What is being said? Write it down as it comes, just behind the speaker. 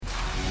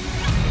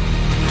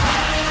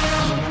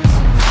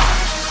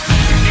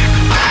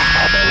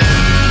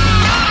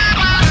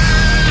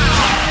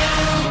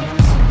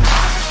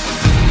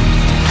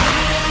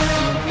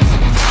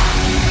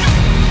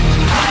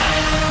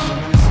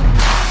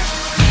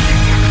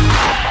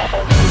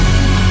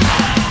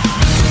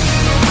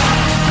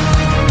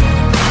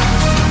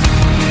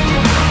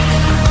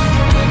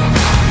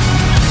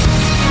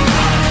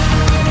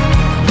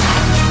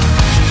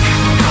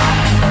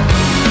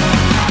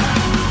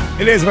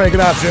It is a very good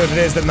afternoon. It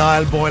is the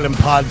Niall Boylan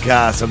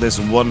podcast on this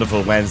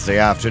wonderful Wednesday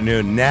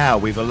afternoon. Now,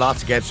 we've a lot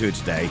to get through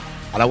today,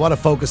 and I want to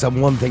focus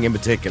on one thing in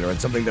particular, and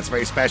something that's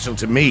very special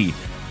to me.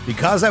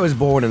 Because I was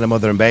born in a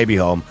mother and baby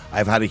home,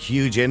 I've had a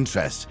huge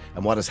interest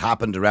in what has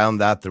happened around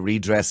that, the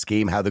redress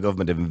scheme, how the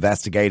government have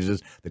investigated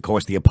it, of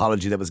course, the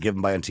apology that was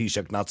given by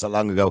Taoiseach not so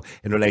long ago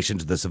in relation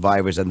to the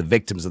survivors and the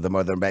victims of the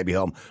mother and baby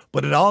home.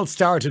 But it all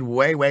started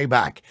way, way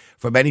back.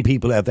 For many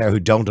people out there who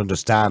don't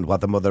understand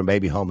what the mother and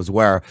baby homes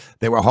were,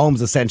 they were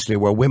homes essentially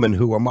where women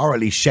who were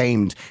morally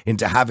shamed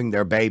into having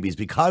their babies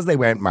because they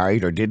weren't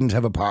married or didn't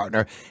have a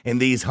partner in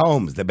these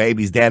homes. The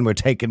babies then were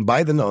taken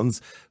by the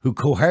nuns who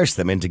coerced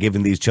them into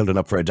giving these children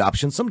up for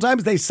adoption.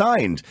 Sometimes they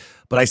signed,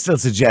 but I still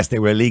suggest they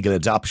were illegal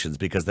adoptions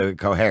because they were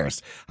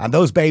coerced. And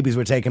those babies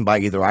were taken by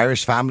either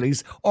Irish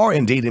families or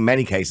indeed in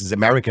many cases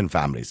American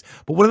families.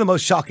 But one of the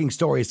most shocking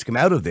stories to come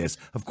out of this,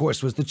 of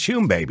course, was the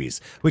Tuam babies,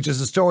 which is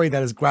a story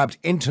that has grabbed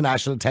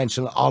international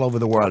attention all over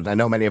the world. And I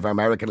know many of our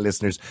American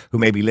listeners who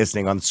may be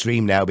listening on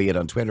stream now, be it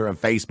on Twitter and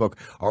Facebook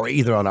or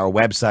either on our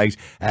website.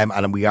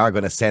 And we are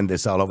going to send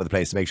this all over the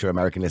place to make sure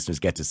American listeners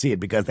get to see it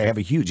because they have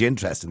a huge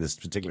interest in this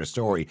particular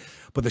story.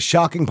 But the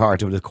shocking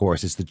part of it, of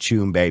course, is the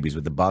Tuam babies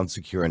with the bond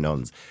secure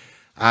nuns.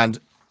 And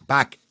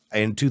back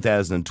in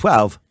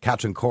 2012,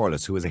 Catherine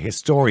Corless, who is a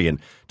historian,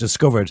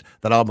 discovered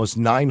that almost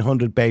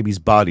 900 babies'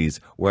 bodies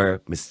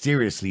were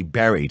mysteriously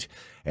buried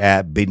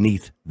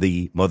beneath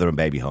the mother and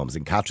baby homes.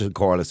 And Catherine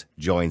Corless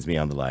joins me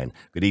on the line.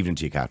 Good evening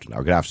to you, Catherine.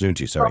 Or good afternoon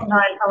to you, sorry. Oh,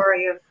 Niall, how are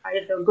you?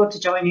 I'm good to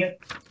join you.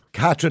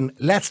 Catherine,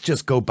 let's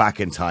just go back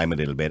in time a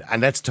little bit and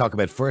let's talk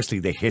about firstly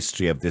the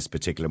history of this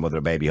particular mother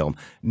and baby home.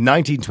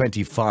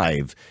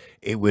 1925,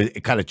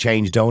 it kind of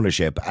changed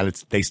ownership and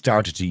they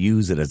started to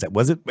use it as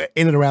was it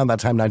in and around that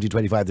time,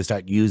 1925, they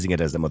started using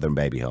it as a mother and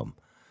baby home.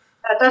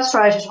 That's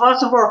right. It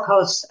was a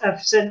workhouse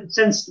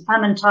since the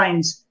famine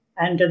times,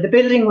 and the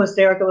building was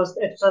there. It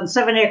was on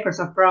 7 acres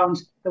of ground.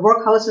 The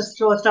workhouse was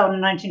closed down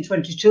in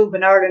 1922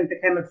 when Ireland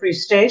became a free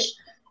state.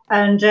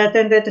 And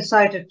then they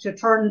decided to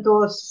turn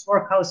those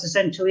workhouses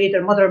into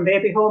either mother and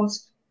baby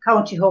homes,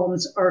 county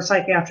homes, or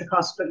psychiatric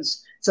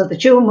hospitals. So the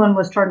Tuam one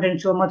was turned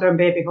into a mother and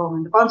baby home.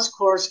 And the bon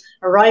secours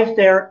arrived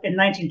there in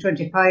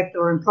 1925. They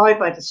were employed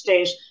by the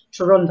state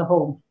to run the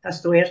home.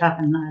 That's the way it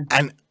happened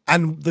now.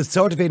 And the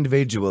sort of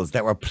individuals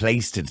that were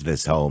placed into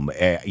this home,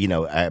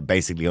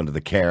 basically under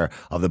the care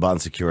of the bon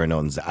secours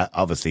nuns,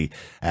 obviously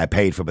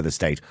paid for by the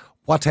state.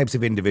 What types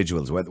of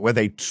individuals? Were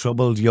they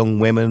troubled young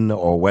women,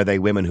 or were they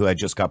women who had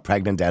just got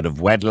pregnant out of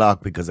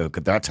wedlock? Because at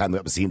that time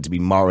that was seen to be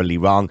morally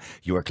wrong.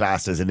 You were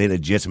classed as an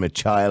illegitimate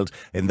child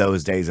in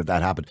those days if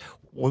that happened.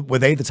 Were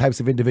they the types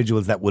of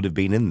individuals that would have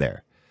been in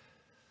there?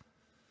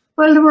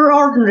 Well, there were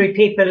ordinary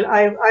people,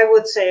 I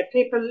would say.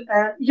 People,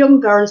 young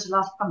girls,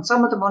 and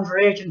some of them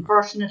underage,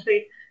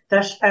 unfortunately,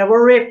 that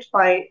were raped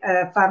by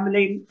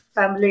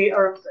family,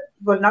 or,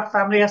 well, not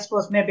family, I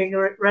suppose, maybe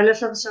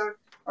relatives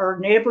or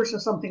neighbours or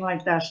something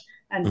like that.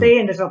 And they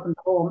ended up in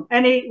the home.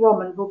 Any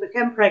woman who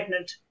became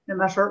pregnant, no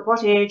matter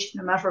what age,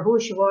 no matter who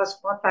she was,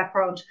 what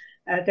background,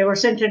 they were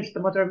sent into the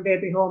mother and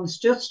baby homes,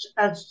 just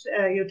as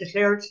you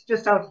declared,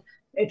 just out.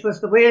 It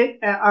was the way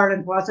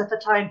Ireland was at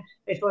the time.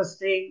 It was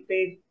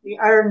the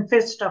iron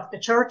fist of the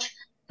church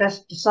that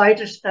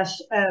decided that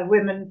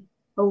women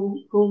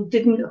who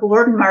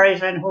weren't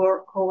married and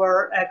who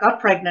got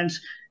pregnant,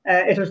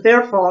 it was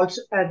their fault.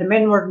 The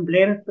men weren't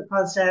blamed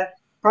because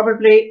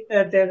probably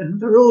the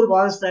rule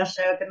was that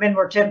the men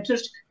were tempted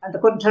and they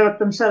couldn't help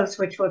themselves,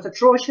 which was an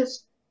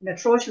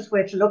atrocious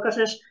way to look at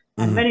it.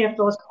 And many of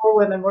those poor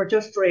women were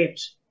just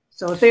raped.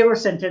 So they were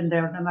sent in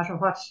there no matter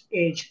what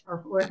age or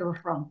where they were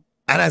from.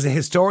 And as a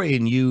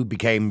historian, you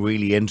became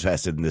really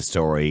interested in this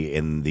story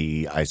in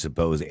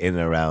and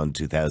around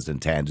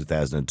 2010,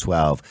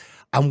 2012.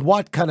 And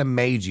what kind of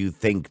made you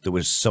think there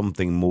was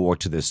something more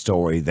to this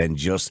story than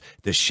just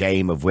the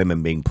shame of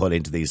women being put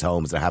into these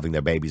homes and having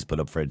their babies put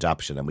up for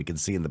adoption? And we can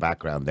see in the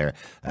background there,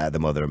 the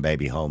mother and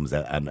baby homes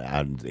and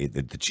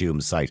the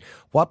Tuam site.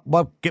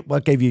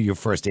 What gave you your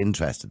first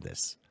interest in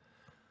this?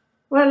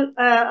 Well,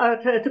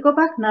 to go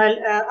back, Niall,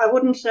 I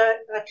wouldn't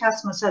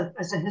class myself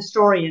as a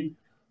historian.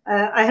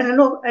 I had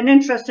an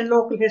interest in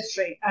local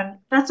history, and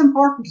that's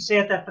important to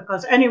say that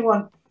because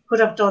anyone could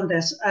have done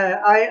this.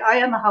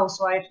 I am a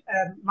housewife,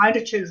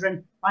 minded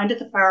children, minded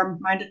the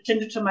farm,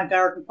 tended to my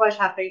garden, quite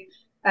happy,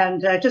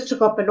 and just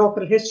took up a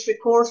local history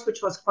course,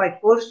 which was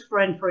quite good,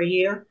 ran for a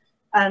year,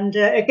 and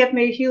it gave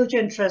me a huge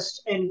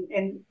interest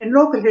in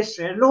local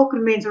history. And local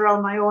means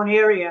around my own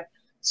area.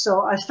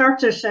 So I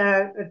started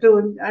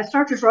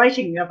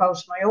writing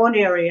about my own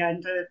area,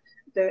 and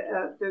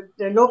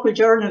the local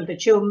journal, the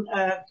Tuam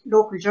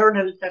local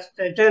journal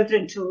that delved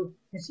into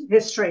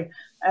history,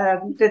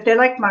 they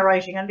liked my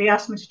writing and they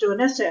asked me to do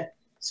an essay.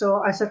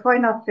 So I said, why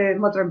not the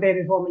mother and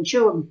baby home in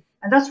Tuam?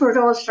 And that's where it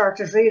all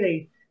started,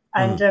 really.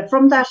 And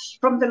from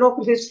the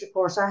local history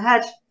course, I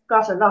had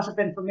got a lot of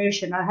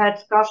information. I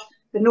had got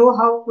the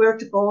know-how, where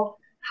to go,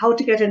 how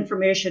to get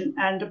information,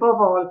 and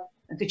above all,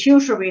 the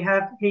tutor we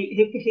have,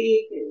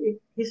 he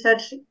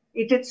said,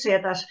 he did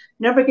say that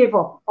never give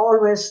up,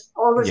 always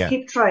Yeah.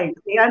 keep trying.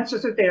 The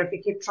answers are there if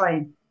you keep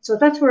trying. So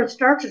that's where it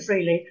started,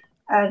 really.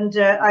 And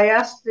I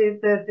asked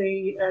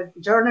the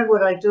journal,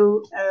 would I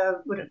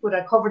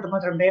cover the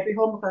mother and baby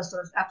home, because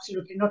there's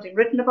absolutely nothing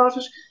written about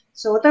it.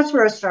 So that's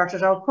where I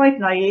started out, quite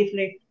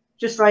naively,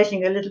 just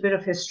writing a little bit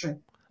of history.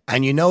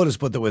 And you notice,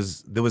 but there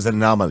was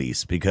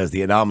anomalies, because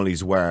the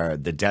anomalies were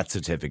the death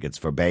certificates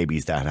for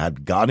babies that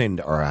had gone in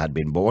or had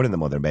been born in the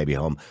mother and baby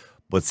home,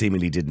 but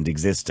seemingly didn't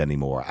exist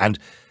anymore. And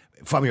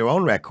from your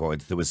own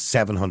records, there was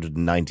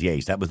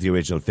 798. That was the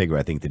original figure,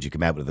 I think, that you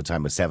came out with at the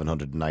time, was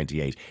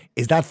 798.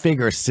 Is that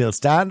figure still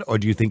stand, or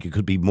do you think it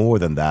could be more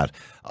than that,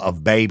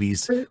 of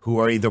babies who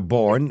are either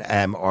born,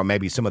 or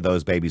maybe some of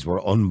those babies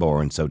were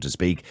unborn, so to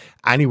speak,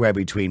 anywhere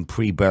between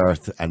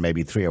pre-birth and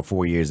maybe 3 or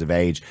 4 years of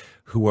age,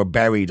 who were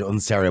buried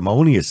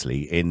unceremoniously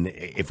in,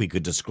 if we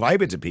could describe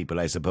it to people,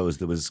 I suppose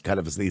there was kind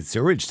of these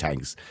sewage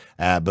tanks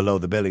below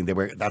the building.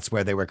 That's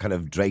where they were kind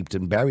of draped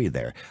and buried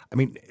there. I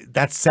mean,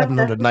 that's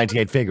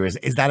 798 figures.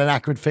 Is that an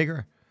accurate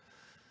figure?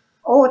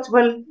 Oh,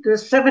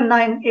 there's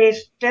 798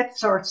 death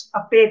certs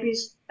of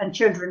babies and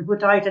children who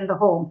died in the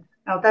home.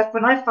 Now, that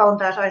when I found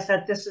that, I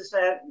said, this is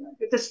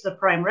the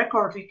prime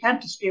record. You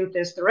can't dispute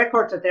this. The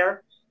records are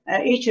there.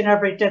 Each and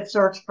every death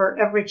cert for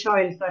every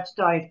child that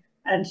died.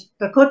 And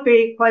there could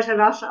be quite a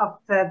lot of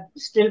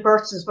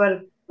stillbirths as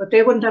well, but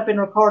they wouldn't have been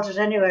recorded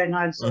anyway,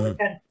 Niall. So we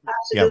can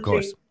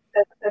absolutely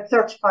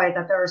certify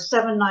that there are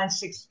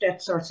 796 death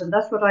certs, and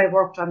that's what I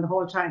worked on the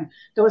whole time.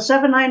 There were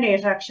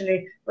 798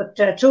 actually, but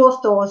 2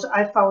 of those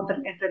I found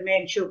them in the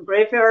main Tuam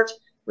graveyard,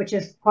 which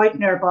is quite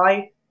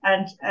nearby,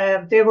 and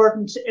they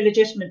weren't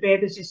illegitimate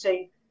babies, you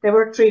see. They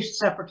were treated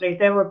separately.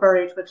 They were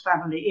buried with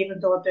family,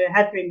 even though they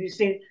had been. You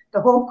see, the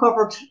home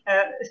covered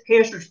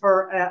catered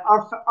for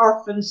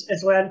orphans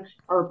as well,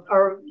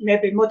 or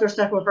maybe mothers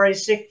that were very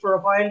sick for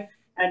a while,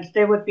 and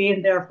they would be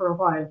in there for a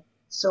while.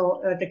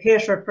 So they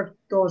catered for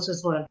those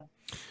as well.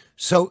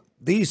 So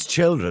these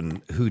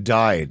children who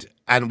died,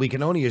 and we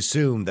can only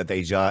assume that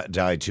they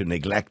died to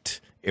neglect,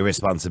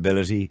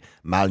 irresponsibility,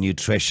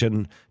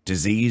 malnutrition,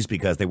 disease,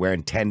 because they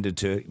weren't tended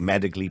to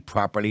medically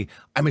properly.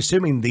 I'm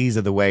assuming these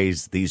are the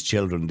ways these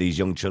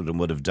young children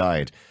would have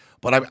died.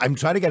 But I'm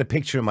trying to get a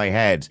picture in my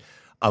head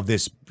of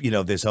this,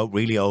 this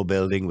really old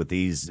building with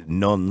these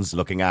nuns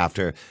looking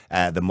after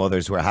the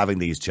mothers who are having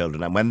these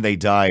children. And when they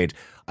died,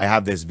 I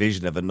have this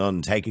vision of a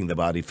nun taking the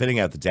body, filling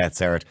out the death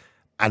cert,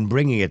 and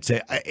bringing it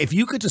to. If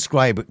you could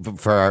describe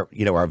for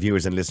our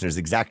viewers and listeners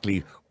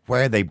exactly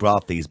where they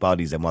brought these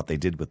bodies and what they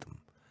did with them.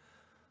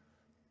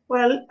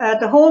 Well,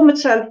 the home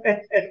itself,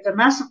 it's a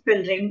massive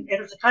building.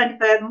 It was a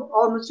kind of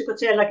almost, you could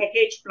say, like a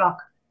H-block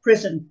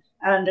prison,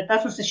 and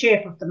that was the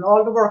shape of them.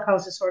 All the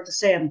workhouses were the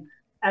same.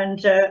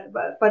 And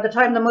by the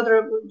time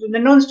the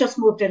nuns just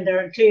moved in there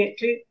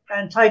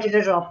and tidied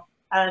it up,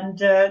 and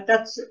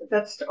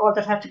that's all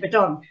that had to be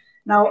done.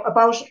 Now,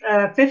 about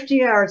 50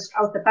 yards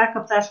out the back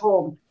of that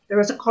home, there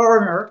was a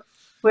corner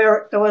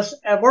where there was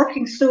a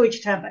working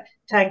sewage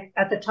tank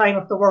at the time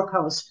of the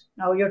workhouse.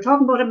 Now, you're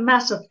talking about a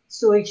massive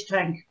sewage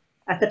tank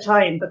at the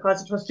time,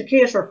 because it was to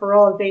cater for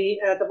all the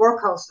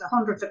workhouse, the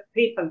hundreds of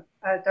people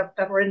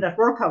that were in that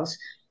workhouse.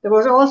 There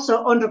was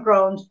also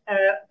underground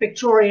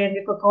Victorian,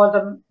 you could call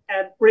them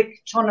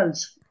brick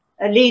tunnels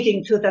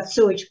leading to that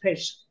sewage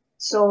pit.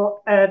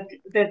 So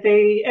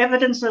the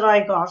evidence that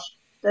I got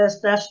is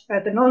that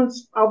the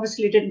nuns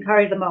obviously didn't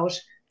carry them out.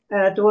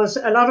 There was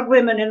a lot of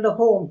women in the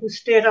home who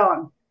stayed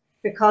on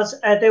because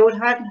they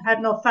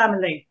had no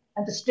family,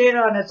 and they stayed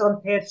on as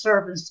unpaid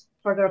servants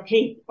for their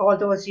keep all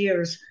those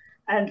years.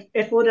 And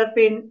it would have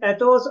been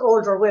those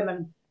older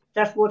women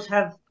that would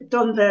have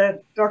done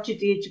the dirty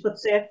deeds, you could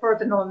say, for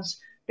the nuns.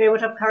 They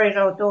would have carried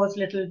out those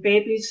little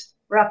babies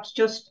wrapped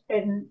just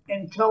in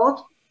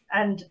cloth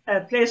and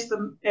placed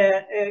them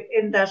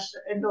in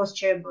those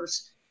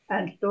chambers.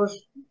 And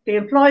they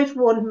employed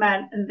one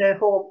man in the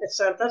home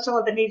itself. That's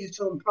all they needed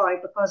to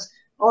employ, because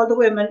all the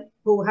women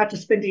who had to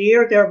spend a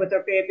year there with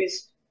their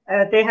babies,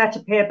 they had to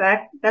pay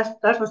back.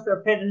 That was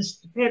their penance,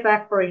 to pay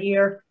back for a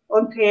year,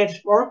 unpaid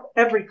work,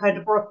 every kind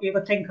of work you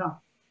would think of.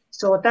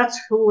 So that's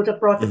who would have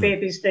brought the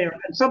babies there.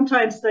 And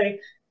sometimes the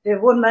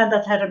one man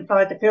that had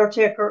employed the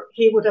caretaker,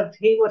 he would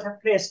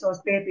have placed those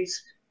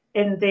babies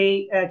in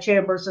the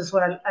chambers as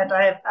well. And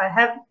I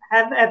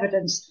have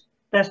evidence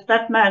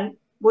that man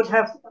would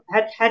have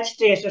had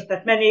stated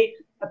that many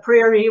a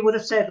prayer he would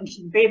have said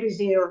into the baby's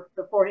ear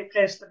before he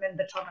placed them in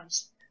the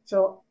tunnels.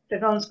 So the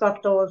nuns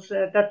got those.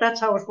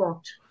 That's how it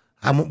worked.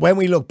 And when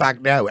we look back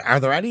now,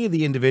 are there any of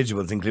the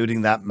individuals,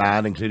 including that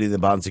man, including the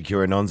Bon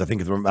Secure nuns? I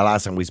think the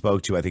last time we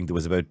spoke to you, I think there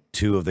was about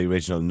 2 of the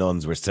original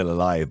nuns were still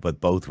alive, but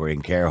both were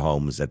in care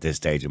homes at this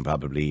stage, and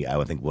probably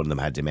I think one of them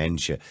had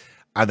dementia.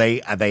 Are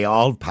they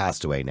all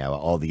passed away now?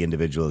 All the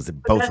individuals,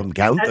 both from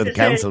the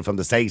council, from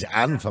the state,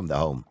 and from the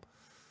home?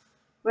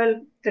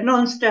 Well, the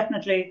nuns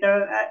definitely.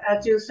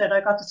 As you said, I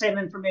got the same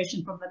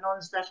information from the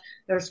nuns that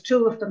there's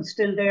 2 of them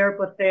still there,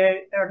 but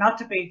they're not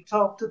to be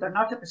talked to. They're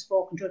not to be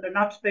spoken to. They're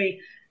not to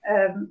be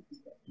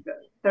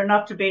they're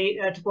not to be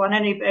to go on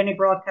any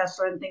broadcast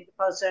or anything,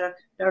 because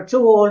they're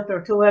too old,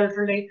 they're too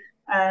elderly,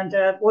 and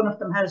one of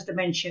them has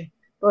dementia.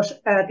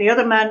 But the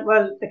other man,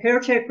 well, the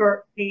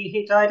caretaker,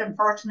 he died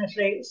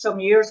unfortunately some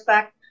years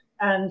back,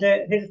 and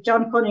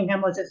John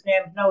Cunningham was his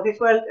name. Now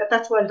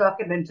that's well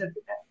documented.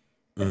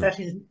 That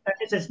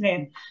is his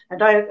name.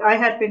 And I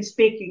had been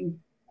speaking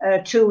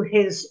to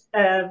his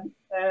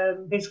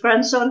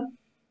grandson,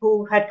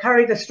 who had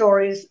carried the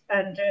stories,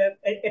 and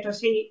it was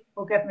he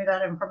who gave me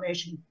that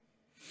information.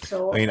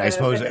 So I mean, I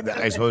suppose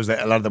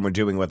that a lot of them were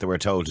doing what they were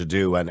told to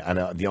do, and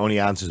the only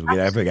answers we could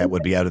ever get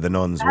would be out of the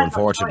nuns, who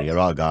unfortunately are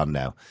all gone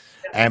now.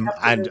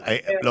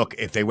 Look,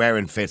 if they were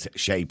in fit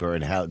shape or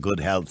in good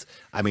health,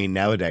 I mean,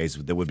 nowadays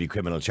there would be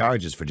criminal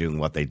charges for doing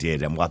what they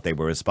did and what they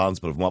were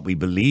responsible for, what we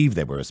believe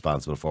they were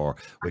responsible for,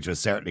 which was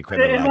certainly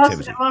criminal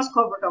activity. It was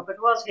covered up.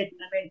 It was hidden.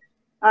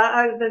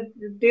 I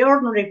mean, the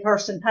ordinary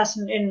person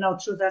passing in and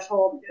out through that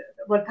home,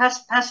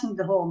 passing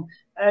the home,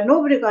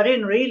 nobody got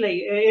in really.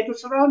 It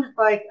was surrounded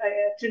by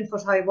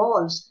 10-foot high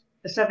walls,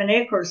 the 7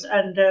 acres,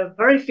 and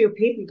very few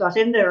people got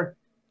in there,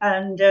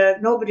 and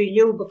nobody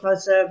knew,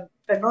 because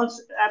the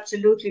nuns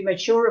absolutely made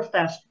sure of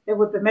that. They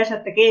would be met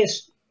at the gate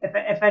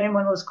if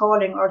anyone was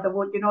calling, or they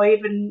would,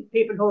 even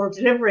people who were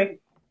delivering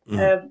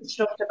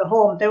stuff to the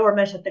home, they were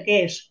met at the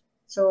gate.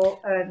 So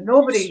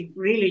nobody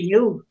really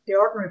knew. The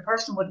ordinary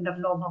person wouldn't have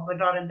known what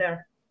went on in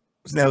there.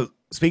 Now,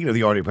 speaking of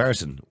the ordinary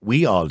person,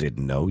 we all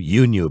didn't know.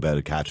 You knew about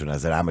it, Catherine,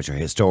 as an amateur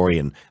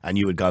historian, and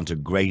you had gone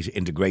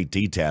into great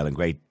detail and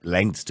great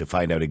lengths to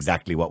find out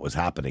exactly what was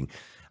happening.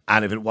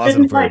 And if it wasn't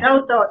I didn't find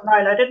out, though,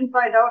 Niall. I didn't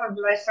find out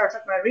until I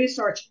started my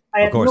research.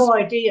 I had no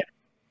idea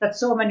that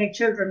so many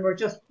children were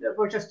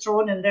just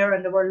thrown in there,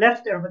 and they were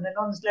left there when the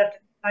nuns left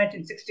in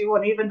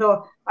 1961, even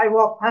though I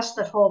walked past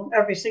that home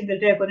every single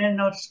day, going in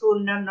and out of school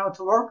and in and out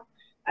to work.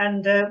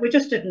 And we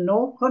just didn't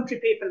know. Country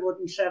people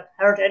wouldn't have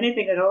heard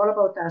anything at all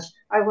about that.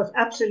 I was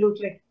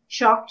absolutely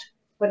shocked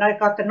when I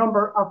got the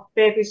number of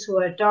babies who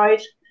had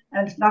died.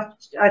 And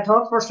I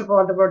thought, first of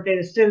all, they were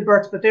the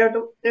stillbirths, but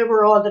they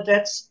were all the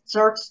deaths,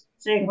 certs,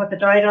 saying what they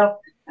died of,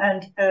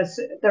 and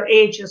their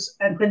ages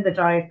and when they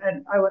died.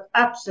 And I was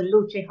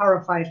absolutely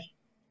horrified.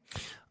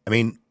 I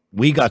mean,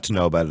 we got to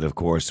know about it, of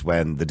course,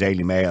 when the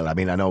Daily Mail, I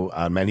mean, I know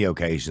on many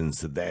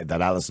occasions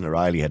that Alison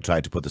O'Reilly had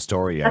tried to put the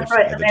story out. That's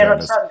right, the Mail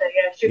on Sunday,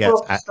 yeah. She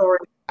broke the story.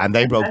 And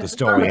they broke the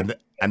story,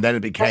 and then it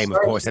became,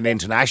 of course, an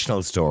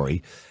international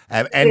story.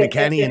 Enda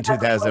Kenny in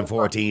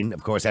 2014,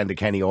 of course, Enda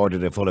Kenny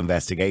ordered a full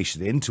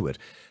investigation into it.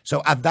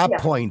 So at that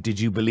point, did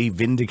you believe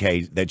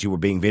that you were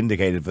being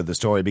vindicated for the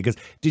story? Because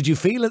did you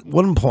feel at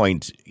one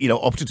point,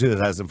 up to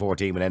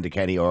 2014 when Enda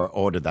Kenny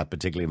ordered that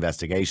particular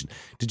investigation,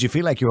 did you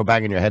feel like you were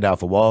banging your head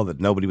off a wall,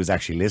 that nobody was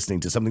actually listening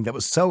to something that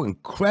was so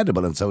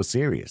incredible and so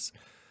serious?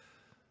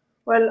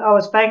 Well, I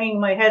was banging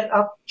my head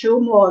up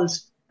Tuam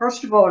walls.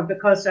 First of all,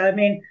 because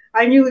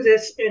I knew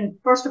this in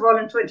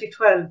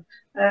 2012.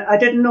 I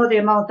didn't know the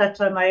amount that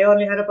time. I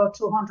only had about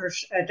 200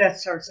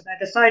 death certs, and I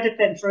decided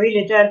then to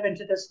really delve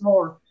into this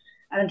more.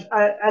 And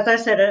as I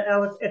said,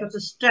 it was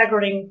a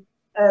staggering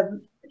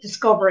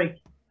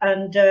discovery.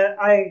 And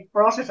I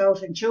brought it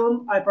out in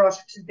Tuam. I brought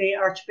it to the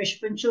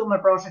Archbishop in Tuam. I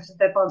brought it to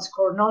the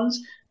Bonsecourt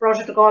nuns. Brought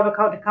it to Galway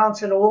County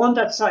Council, who owned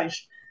that site.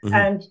 Mm-hmm.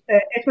 And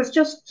it was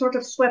just sort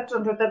of swept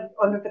under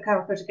the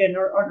carpet again,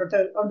 or under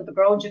the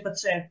ground, you could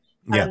say.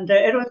 Yeah. And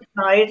it was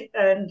denied,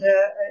 and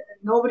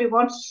nobody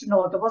wanted to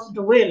know. There wasn't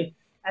a will,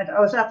 and I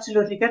was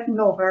absolutely getting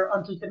nowhere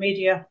until the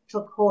media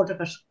took hold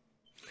of it.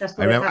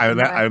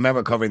 I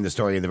remember covering the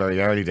story in the very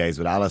early days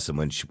with Alison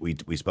when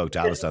we spoke to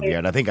Alison on the air,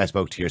 and I think I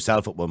spoke to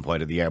yourself at one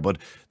point of the air. But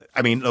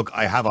I mean, look,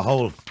 I have a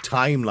whole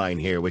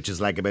timeline here, which is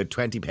like about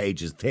 20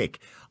 pages thick,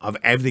 of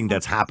everything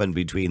that's happened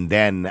between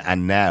then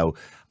and now.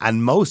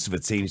 And most of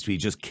it seems to be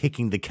just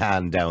kicking the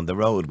can down the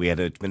road. We had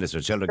a Minister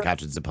of Children,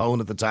 Catherine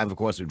Corless, at the time, of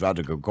course, with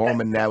Roderick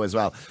O'Gorman now as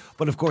well.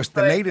 But of course,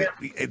 the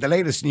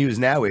latest news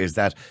now is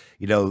that,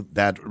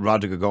 that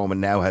Roderick O'Gorman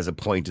now has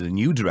appointed a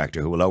new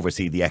director who will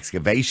oversee the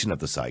excavation of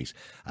the site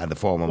and the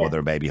former mother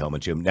and baby home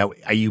in Tuam. Now,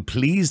 are you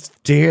pleased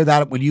to hear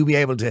that? Will you be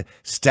able to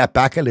step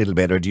back a little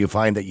bit, or do you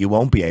find that you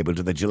won't be able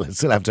to, that you'll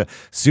still have to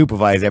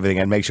supervise everything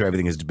and make sure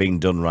everything is being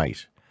done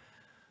right?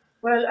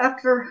 Well,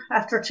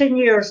 after 10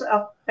 years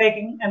of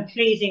begging and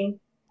pleading,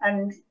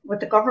 and with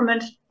the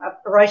government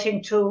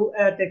writing to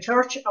the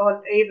church,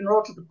 I even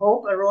wrote to the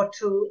Pope. I wrote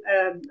to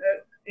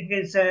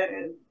his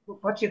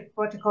what do you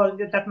call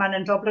that man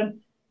in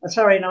Dublin?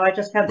 Sorry, no, I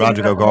just can't.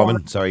 Roderick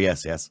O'Gorman. Sorry,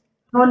 yes.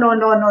 No,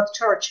 the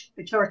church,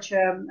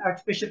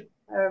 Archbishop.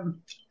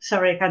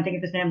 Sorry, I can't think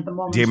of his name at the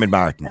moment. Diarmaid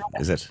Martin,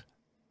 is it?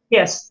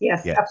 Yes,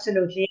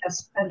 absolutely,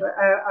 yes. And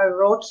I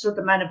wrote to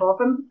the man above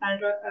him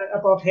and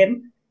about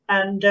him.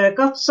 And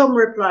got some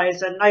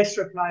replies, and nice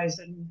replies,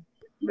 and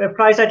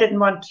replies I didn't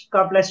want.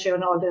 God bless you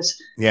and all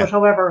this. Yeah. But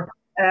however,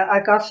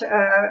 I got.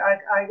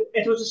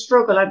 It was a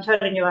struggle. I'm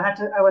telling you.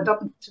 I went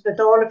up to the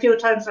door a few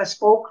times. I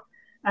spoke,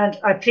 and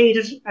I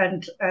pleaded,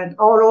 and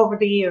all over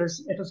the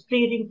years, it was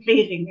pleading,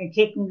 and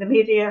keeping the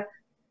media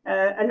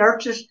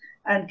alerted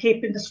and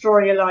keeping the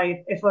story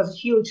alive. It was a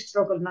huge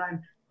struggle now,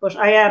 but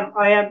I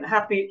am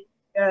happy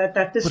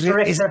that this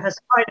director has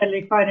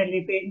finally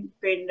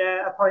been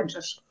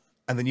appointed.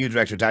 And the new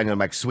director, Daniel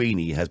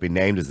McSweeney, has been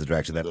named as the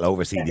director that will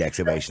oversee the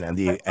excavation.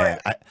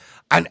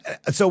 And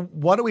so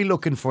what are we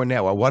looking for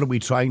now, or what are we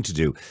trying to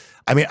do?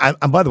 I mean,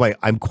 and by the way,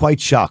 I'm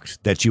quite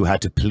shocked that you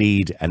had to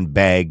plead and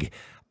beg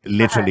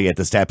literally at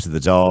the steps of the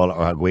Dáil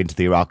or go into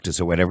the Oireachtas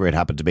or whatever it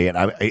happened to be.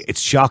 And it's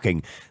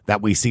shocking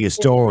that we see a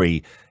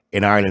story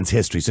in Ireland's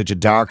history, such a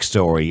dark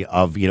story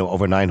of,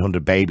 over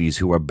 900 babies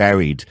who were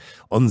buried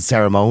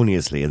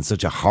unceremoniously in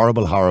such a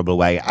horrible, horrible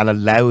way and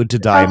allowed to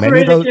die.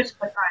 Many of those...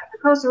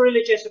 Because they're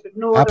religious, but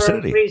no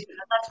other reason, and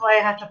that's why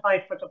I had to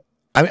fight for them.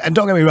 And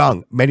don't get me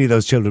wrong, many of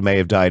those children may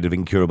have died of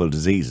incurable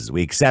diseases.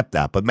 We accept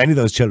that, but many of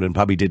those children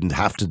probably didn't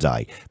have to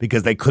die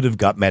because they could have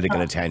got medical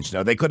attention,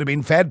 or they could have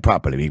been fed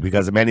properly,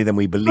 because many of them,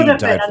 we believe,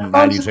 died from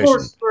malnutrition.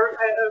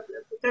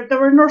 There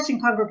were a nursing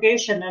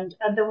congregation,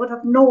 and they would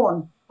have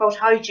known about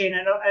hygiene,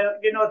 and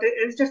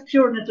it was just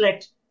pure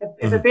neglect.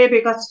 If a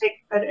baby got sick,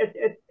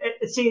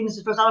 it seems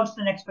it was on to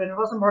the next one. It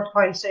wasn't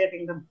worthwhile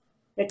saving them.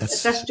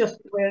 That's just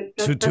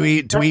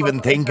to even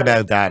think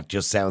about that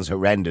just sounds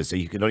horrendous. So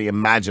you can only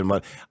imagine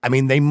what I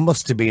mean. They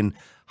must have been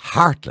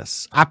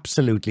heartless,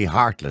 absolutely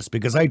heartless,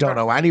 because I don't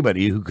know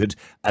anybody who could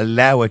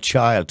allow a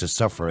child to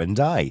suffer and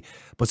die.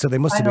 But so they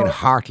must have been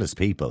heartless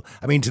people.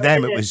 I mean, to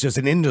them, it was just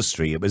an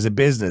industry. It was a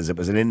business. It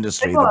was an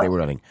industry that they were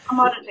running.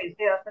 Commodities,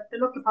 yeah. They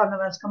looked upon them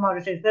as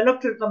commodities. They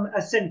looked at them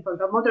as sinful.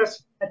 Their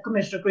mothers had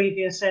committed a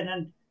grievous sin,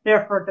 and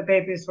therefore the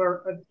babies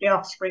were the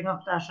offspring of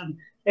that. And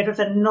it was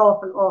an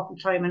awful, awful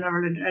time in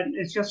Ireland. And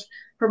it's just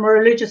from a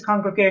religious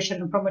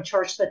congregation and from a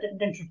church that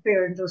didn't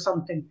interfere and do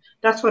something.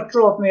 That's what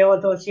drove me all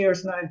those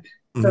years now.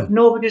 There's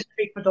nobody to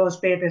speak for those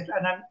babies.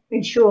 And I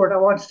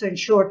wanted to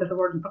ensure that they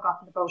weren't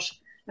forgotten about.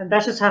 And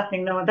that is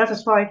happening now. And that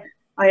is why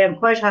I am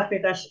quite happy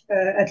that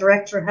a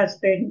director has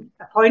been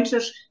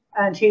appointed.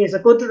 And he is a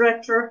good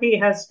director. He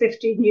has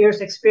 15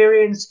 years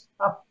experience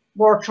of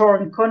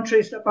war-torn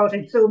countries about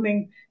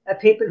exhuming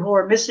people who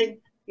are missing.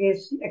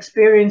 His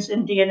experience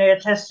in DNA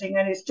testing,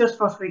 and it's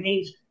just what we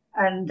need.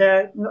 And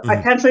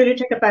I can't really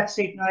take a back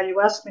seat now. You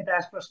asked me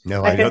that, but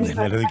no, I don't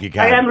think you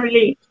can. I am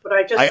relieved, but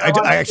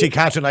I actually,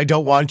 Catherine, I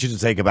don't want you to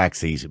take a back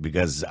seat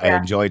because I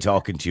enjoy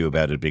talking to you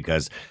about it,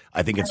 because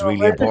I think it's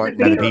really important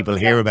that people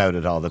hear about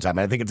it all the time.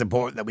 And I think it's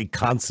important that we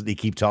constantly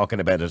keep talking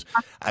about it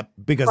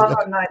because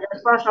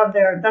it's right on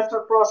there, and that's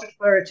what brought it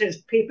where it is.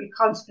 People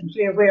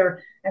constantly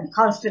aware and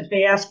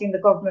constantly asking the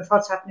government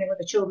what's happening with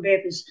the Tuam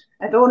babies,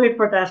 and only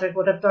for that it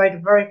would have died a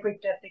very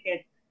quick death again.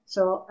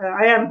 So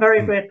I am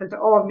very grateful to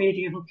all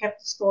media who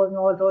kept us going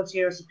all those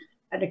years.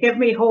 And it gave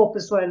me hope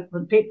as well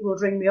when people would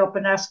ring me up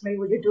and ask me,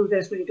 will you do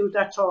this, will you do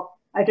that talk?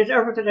 I did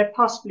everything I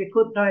possibly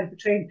could now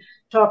between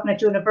talking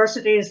at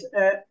universities.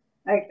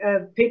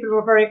 People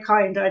were very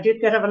kind. I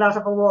did get a lot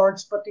of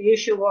awards, but the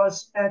issue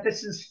was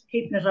this is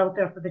keeping it out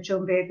there for the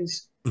Tuam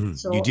babies.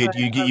 So you did.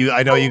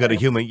 I know you got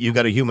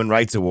a human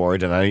rights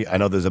award, and I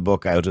know there's a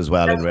book out as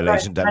well in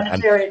relation to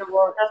that.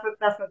 Award.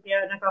 That's what,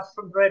 and I got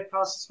from the Red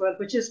Cross as well,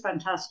 which is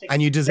fantastic.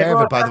 And you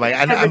deserve it, by the way.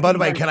 And by the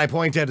way, can I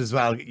point out as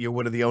well, you're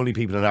one of the only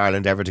people in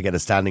Ireland ever to get a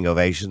standing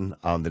ovation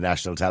on the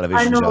national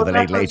television show, The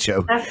Late Late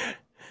Show. That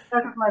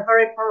was my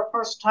very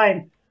first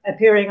time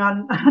appearing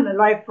on a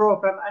live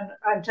program, and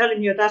I'm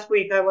telling you, that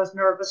week I was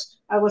nervous.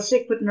 I was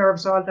sick with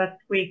nerves all that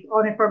week,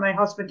 only for my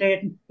husband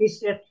Aidan.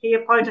 He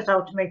pointed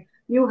out to me,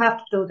 you have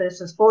to do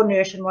this. It's going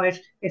nationwide.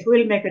 It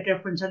will make a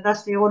difference, and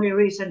that's the only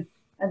reason.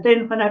 And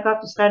then when I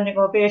got the standing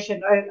ovation,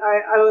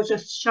 I was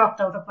just shocked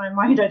out of my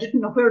mind. I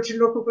didn't know where to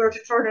look or where to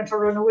turn and to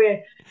run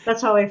away.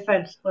 That's how I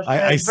felt. But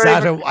I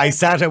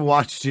sat and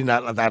watched you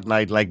that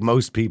night, like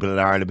most people in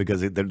Ireland,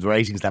 because the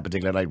ratings that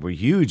particular night were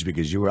huge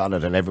because you were on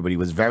it and everybody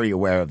was very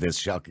aware of this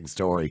shocking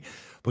story.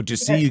 But to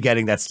see you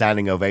getting that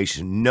standing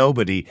ovation,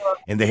 nobody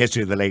in the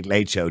history of the Late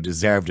Late Show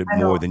deserved it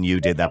more than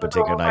you did that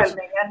particular night.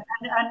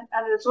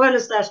 And as well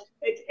as that,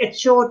 it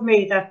showed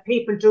me that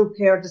people do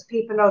care. There's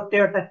people out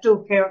there that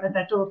do care and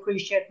that do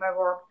appreciate my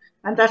work.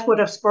 And that would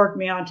have spurred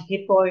me on to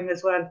keep going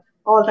as well.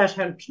 All that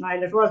helped,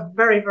 Niall. It was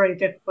very, very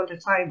difficult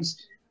at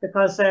times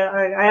because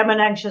I am an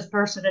anxious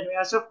person anyway.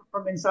 I suffer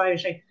from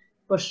anxiety.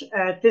 But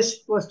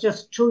this was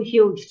just too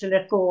huge to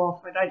let go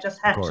of. And I just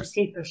had to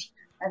keep it.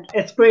 And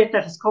it's great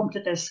that it's come to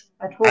this.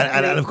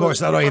 And of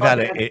course, not only that,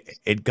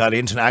 it got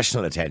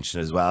international attention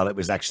as well. It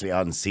was actually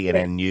on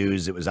CNN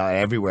News. It was on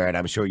everywhere. And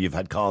I'm sure you've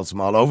had calls from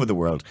all over the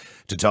world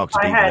to talk to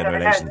people in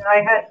relation.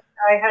 I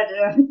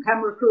had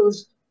camera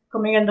crews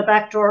coming in the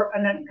back door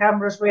and then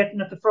cameras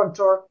waiting at the front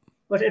door.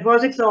 But it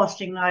was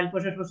exhausting, Niall,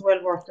 but it was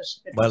well worth it.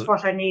 It was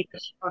what I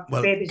needed.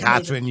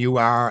 Catherine, you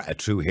are a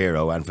true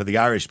hero. And for the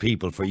Irish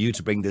people, for you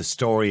to bring this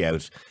story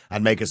out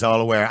and make us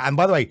all aware. And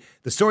by the way,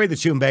 the story of the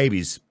Tuam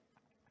babies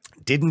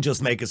didn't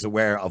just make us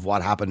aware of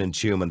what happened in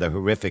Tuam and the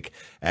horrific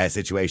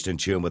situation in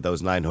Tuam with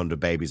those 900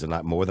 babies,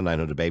 and more than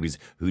 900 babies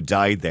who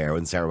died there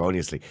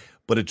unceremoniously,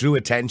 but it drew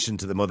attention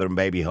to the mother and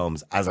baby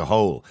homes as a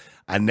whole.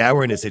 And now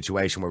we're in a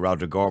situation where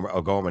Roderick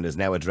O'Gorman is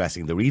now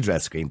addressing the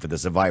redress scheme for the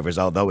survivors,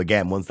 although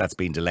again, once that's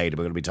been delayed,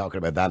 we're going to be talking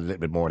about that a little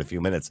bit more in a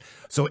few minutes.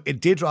 So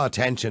it did draw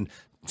attention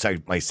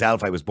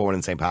myself, I was born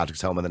in St.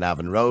 Patrick's Home on the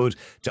Navan Road,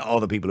 to all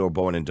the people who were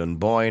born in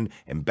Dunboyne,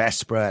 in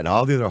Bessborough, and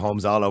all the other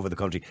homes all over the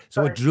country.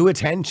 So it drew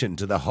attention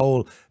to the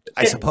whole,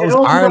 I suppose,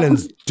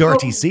 Ireland's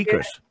dirty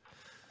secret.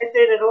 It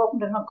did. It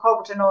opened and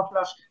uncovered an awful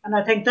lot. And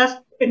I think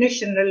that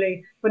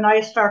initially, when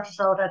I started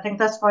out, I think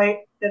that's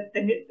why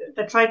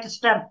they tried to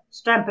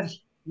stamp it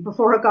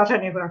before it got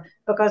anywhere,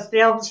 because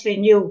they obviously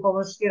knew what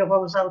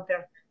was out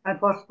there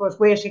and what was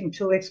waiting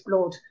to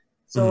explode.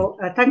 So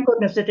thank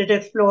goodness it did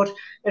explode.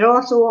 It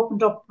also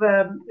opened up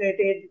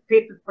the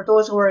people, for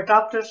those who were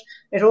adopted,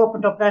 it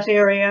opened up that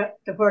area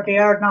where they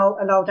are now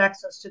allowed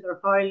access to their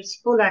files,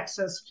 full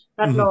access.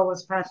 That law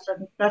was passed,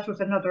 and that was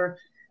another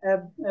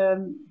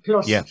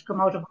plus to come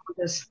out of all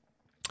this.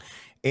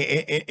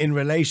 In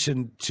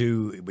relation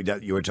to,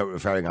 you were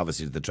referring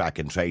obviously to the track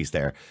and trace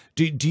there,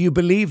 do you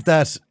believe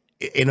that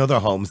in other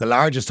homes, the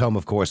largest home,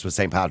 of course, was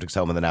St. Patrick's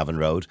Home on the Navan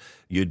Road.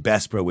 You had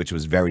Bessborough, which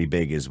was very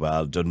big as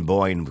well.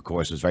 Dunboyne, of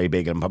course, was very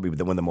big, and probably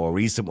one of the more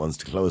recent ones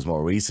to close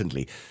more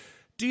recently.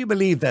 Do you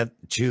believe that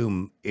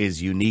Tuam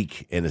is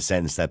unique in the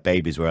sense that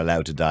babies were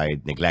allowed to die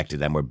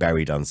neglected and were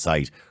buried on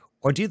site?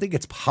 Or do you think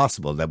it's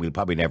possible that we'll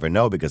probably never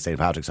know, because St.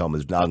 Patrick's Home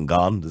is long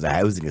gone? There's a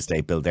housing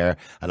estate built there,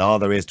 and all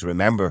there is to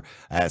remember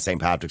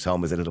St. Patrick's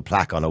Home is a little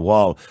plaque on a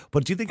wall.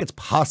 But do you think it's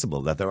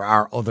possible that there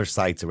are other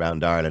sites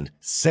around Ireland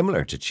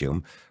similar to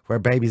Tuam where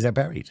babies are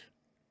buried?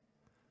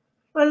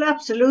 Well,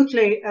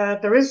 absolutely.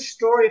 There is a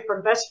story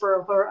from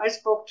Bessborough where I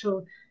spoke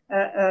to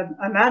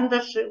a man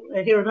that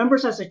he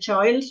remembers as a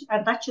child,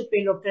 and that should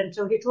be looked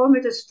into. He told me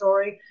this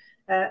story,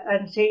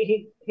 and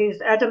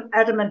he's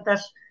adamant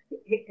that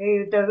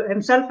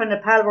himself and a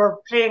pal were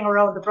playing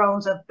around the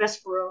grounds of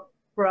Bessborough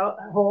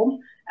home,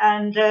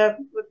 and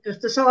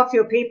they saw a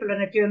few people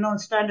and a few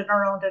nuns standing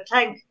around a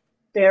tank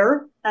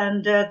there,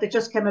 and they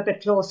just came a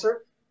bit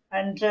closer.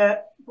 And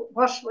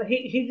what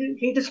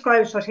he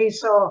describes what he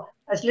saw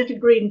as little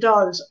green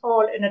dolls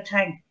all in a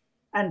tank.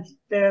 And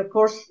of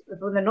course,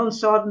 when the nuns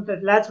saw them,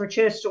 the lads were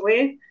chased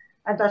away,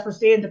 and that was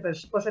the end of it.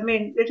 But I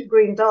mean, little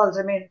green dolls,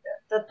 I mean,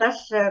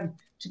 that's to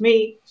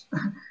me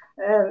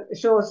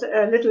shows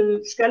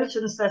little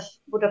skeletons that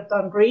would have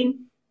gone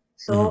green.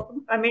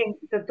 So, I mean,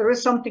 there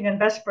is something in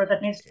Bessborough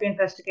that needs to be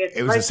investigated.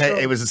 It was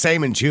the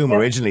same in Tuam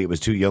originally. It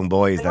was two young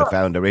boys that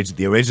found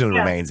the original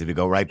remains, if you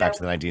go right back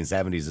to the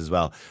 1970s as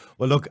well.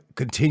 Well, look,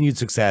 continued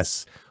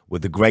success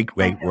with the great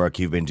work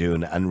you've been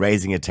doing and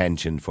raising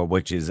attention for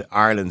which is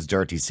Ireland's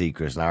dirty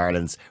secret and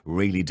Ireland's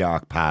really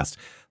dark past.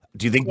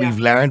 Do you think we've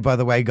learned, by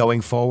the way, going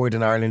forward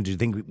in Ireland? Do you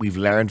think we've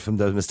learned from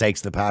the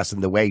mistakes of the past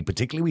and the way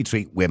particularly we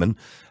treat women?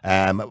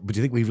 But do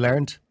you think we've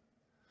learned?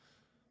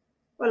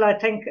 Well, I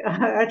think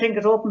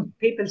it opened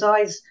people's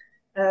eyes.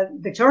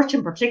 The church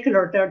in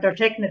particular, they're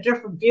taking a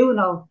different view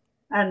now,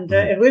 and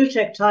it will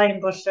take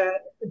time, but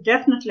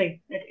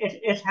definitely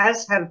it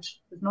has helped.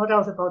 There's no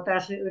doubt about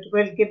that. It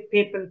will give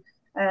people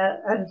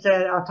and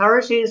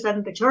authorities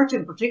and the church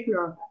in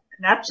particular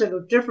an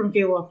absolute different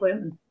view of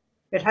women.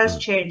 It has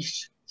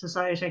changed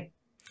society.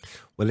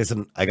 Well,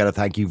 listen, I got to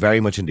thank you very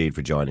much indeed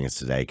for joining us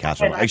today,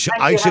 Catherine. I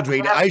should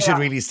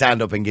really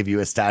stand up and give you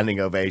a standing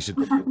ovation.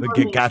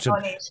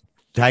 Catherine,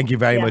 thank you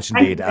very much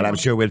indeed, and I'm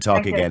sure we'll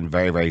talk again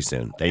very, very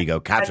soon. There you go,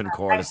 Catherine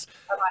Corless,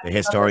 the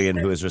historian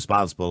who is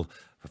responsible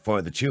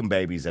for the Tuam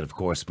babies, and of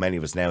course, many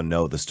of us now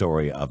know the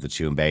story of the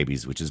Tuam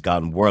babies, which has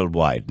gone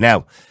worldwide.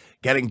 Now,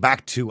 getting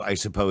back to, I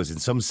suppose, in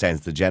some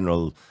sense, the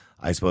general,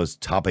 I suppose,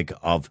 topic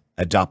of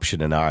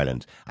adoption in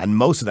Ireland. And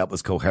most of that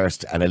was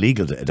coerced and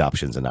illegal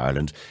adoptions in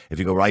Ireland. If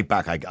you go right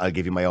back, I'll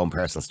give you my own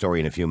personal story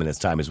in a few minutes'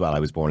 time as well. I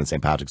was born in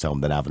St. Patrick's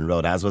Home, the Navan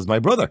Road, as was my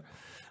brother.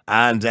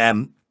 And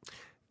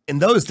in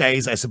those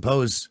days, I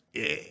suppose,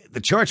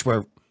 the church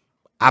were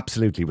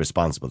absolutely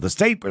responsible. The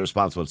state were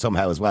responsible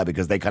somehow as well,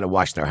 because they kind of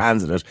washed their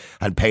hands in it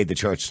and paid the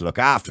church to look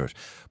after it.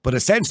 But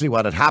essentially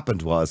what had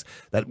happened was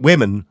that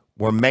women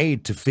were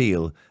made to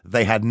feel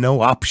they had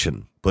no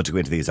option but to go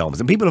into these homes.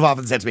 And people have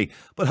often said to me,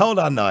 but hold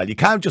on, Niall, you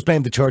can't just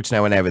blame the church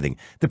now and everything.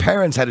 The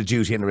parents had a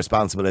duty and a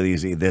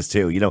responsibility in this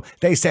too. You know,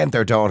 they sent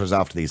their daughters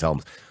off to these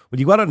homes. Well,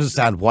 you got to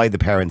understand why the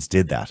parents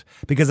did that.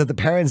 Because if the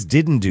parents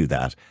didn't do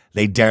that,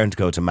 they daren't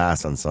go to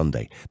mass on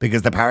Sunday,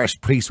 because the parish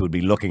priest would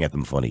be looking at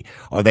them funny,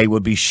 or they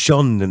would be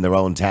shunned in their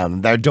own town,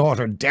 and their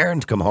daughter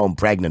daren't come home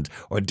pregnant,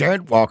 or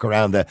daren't walk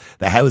around the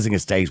housing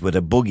estate with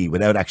a buggy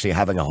without actually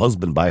having a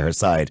husband by her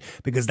side,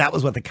 because that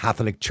was what the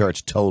Catholic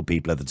Church told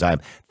people at the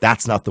time.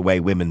 That's not the way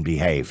women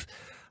behave.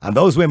 And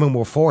those women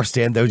were forced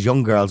in, those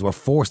young girls were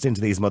forced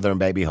into these mother and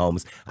baby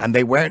homes, and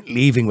they weren't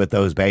leaving with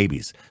those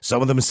babies.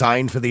 Some of them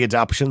signed for the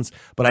adoptions,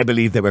 but I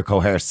believe they were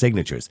coerced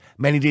signatures.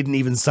 Many didn't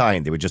even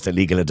sign, they were just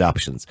illegal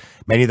adoptions.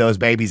 Many of those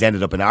babies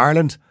ended up in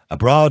Ireland,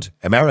 abroad,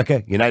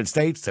 America, United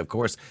States. Of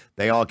course,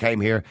 they all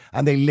came here,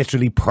 and they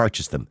literally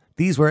purchased them.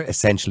 These were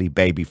essentially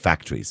baby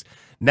factories.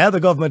 Now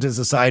the government has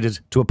decided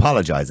to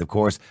apologise, of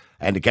course,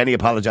 and Kenny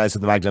apologised for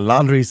the Magdalen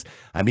laundries,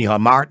 and Micheál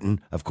Martin,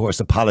 of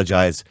course,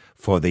 apologised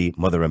for the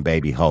mother and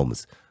baby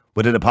homes.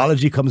 With an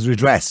apology comes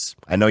redress.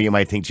 I know you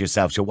might think to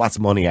yourself, sure, what's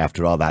money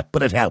after all that?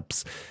 But it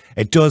helps.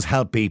 It does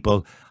help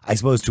people. I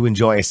suppose, to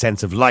enjoy a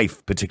sense of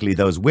life, particularly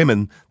those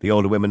women, the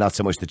older women, not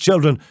so much the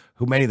children,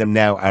 who many of them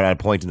now are at a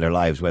point in their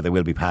lives where they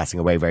will be passing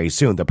away very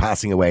soon. They're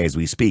passing away as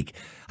we speak.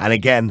 And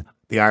again,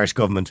 the Irish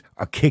government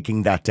are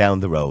kicking that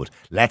down the road.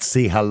 Let's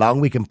see how long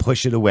we can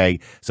push it away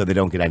so they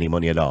don't get any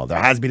money at all. There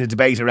has been a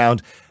debate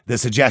around the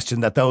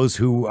suggestion that those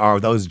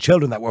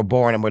children that were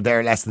born and were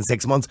there less than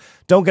 6 months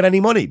don't get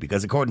any money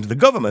because, according to the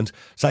government,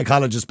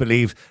 psychologists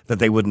believe that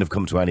they wouldn't have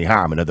come to any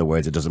harm. In other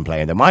words, it doesn't play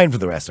in their mind for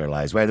the rest of their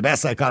lives, where the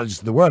best psychologists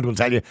in the world will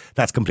tell you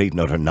that's complete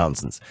and utter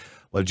nonsense.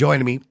 Well,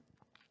 joining me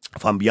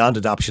from Beyond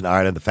Adoption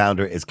Ireland, the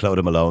founder is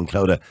Clodagh Malone.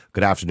 Clodagh,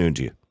 good afternoon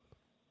to you.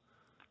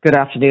 Good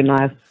afternoon,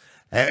 Niall.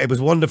 It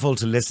was wonderful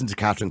to listen to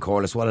Catherine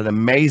Corless. What an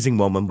amazing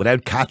woman.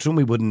 Without Catherine,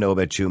 we wouldn't know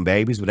about Tuam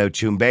babies. Without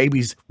Tuam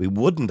babies, we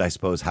wouldn't, I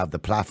suppose, have the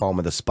platform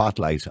or the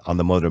spotlight on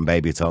the mother and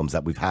babies homes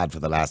that we've had for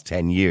the last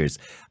 10 years.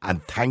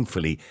 And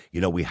thankfully,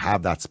 we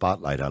have that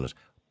spotlight on it.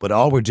 But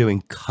all we're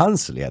doing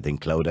constantly, I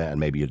think, Clodagh, and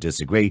maybe you'll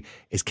disagree,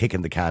 is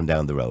kicking the can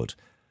down the road.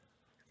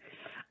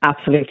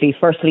 Absolutely.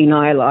 Firstly,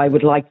 Niall, I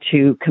would like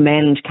to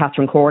commend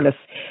Catherine Corless,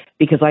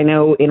 because I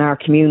know in our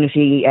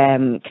community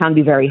can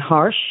be very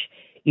harsh,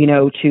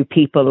 to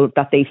people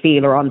that they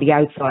feel are on the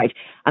outside.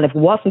 And if it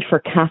wasn't for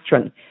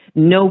Catherine,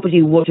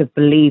 nobody would have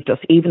believed us.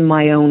 Even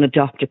my own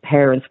adoptive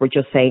parents were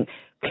just saying,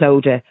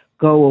 Clodagh,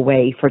 go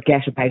away,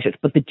 forget about it.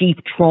 But the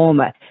deep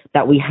trauma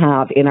that we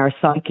have in our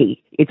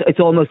psyche, it's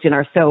almost in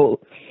our soul.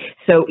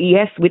 So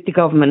yes, with the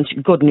government,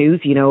 good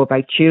news,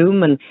 about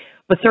Tuam,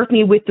 but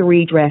certainly with the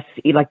redress,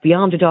 like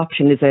Beyond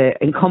Adoption is an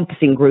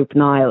encompassing group,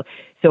 Niall.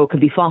 So it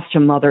could be foster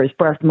mothers,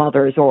 birth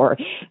mothers, or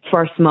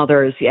first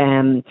mothers,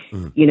 cousins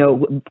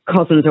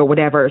or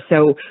whatever.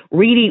 So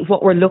really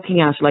what we're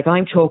looking at, like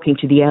I'm talking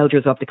to the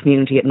elders of the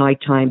community at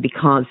night time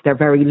because they're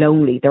very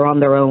lonely. They're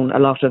on their own. A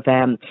lot of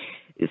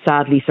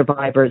sadly,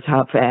 survivors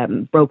have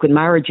broken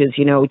marriages,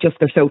 just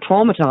they're so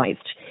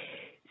traumatized.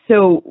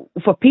 So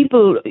for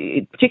people,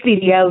 particularly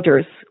the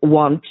elders,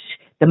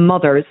 the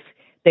mothers,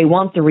 they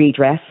want the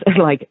redress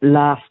like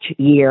last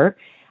year.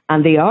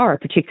 And they are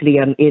particularly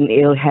in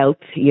ill health,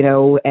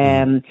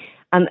 and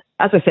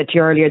as I said to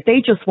you earlier,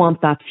 they just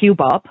want that few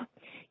bob,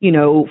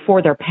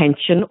 for their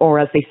pension, or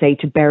as they say,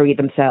 to bury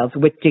themselves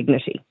with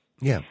dignity.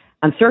 Yeah.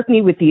 And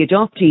certainly with the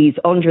adoptees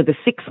under the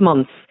 6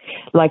 months,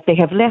 like they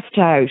have left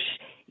out,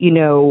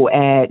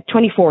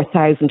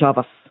 24,000 of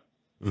us.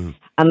 Mm.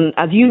 And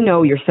as you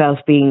know yourself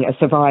being a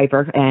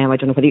survivor, I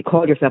don't know whether you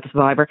call yourself a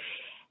survivor,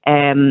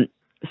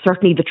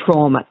 certainly the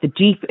trauma, the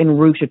deep and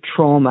rooted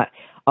trauma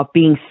of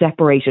being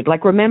separated.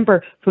 Like,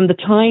 remember, from the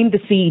time the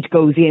seed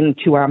goes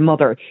into our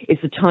mother is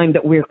the time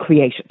that we're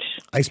created.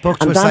 I spoke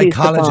to a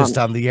psychologist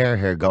on the air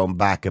here going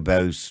back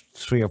about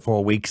 3 or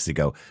 4 weeks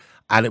ago.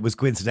 And it was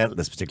coincidental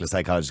this particular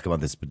psychologist came on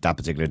that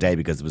particular day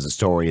because there was a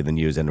story in the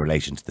news in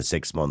relation to the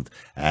 6 month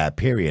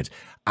period.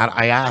 And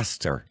I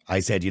asked her, I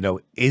said,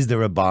 is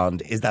there a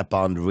bond? Is that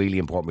bond really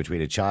important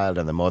between a child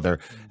and the mother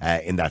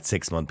in that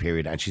 6 month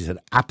period? And she said,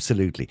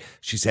 absolutely.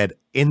 She said,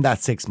 in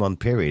that 6 month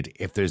period,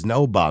 if there's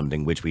no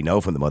bonding, which we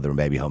know from the mother and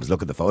baby homes,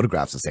 look at the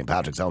photographs of St.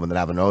 Patrick's Home in the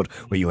Navan Road,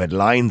 where you had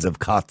lines of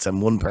cots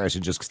and one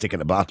person just sticking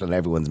a bottle in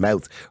everyone's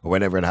mouth or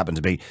whatever it happened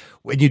to be.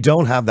 When you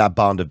don't have that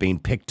bond of being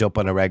picked up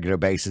on a regular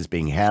basis,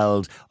 being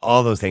held,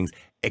 all those things,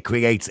 it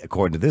creates,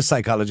 according to this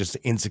psychologist,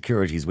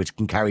 insecurities which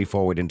can carry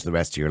forward into the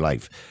rest of your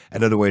life.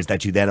 In other words,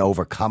 that you then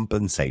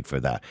overcompensate for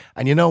that.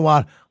 And you know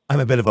what?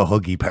 I'm a bit of a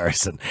huggy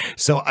person.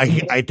 So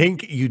I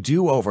think you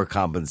do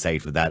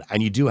overcompensate for that.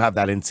 And you do have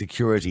that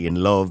insecurity in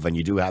love, and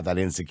you do have that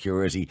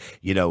insecurity,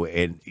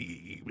 in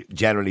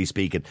generally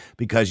speaking,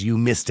 because you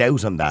missed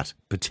out on that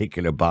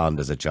particular bond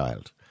as a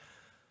child.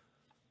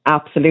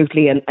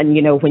 Absolutely. And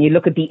when you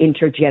look at the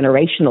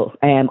intergenerational,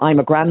 I'm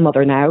a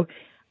grandmother now.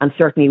 And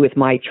certainly with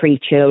my 3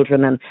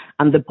 children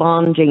and the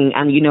bonding,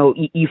 and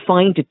you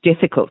find it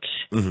difficult.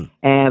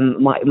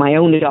 Mm-hmm. My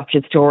own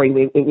adoption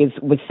story,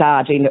 it was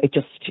sad.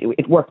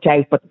 It worked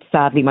out, but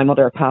sadly my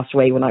mother passed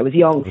away when I was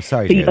young. I'm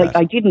sorry to hear that.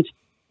 I didn't.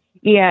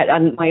 Yeah,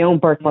 and my own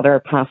birth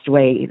mother passed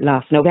away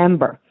last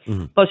November.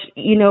 Mm-hmm. But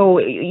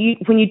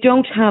when you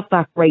don't have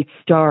that great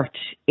start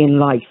in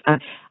life,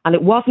 and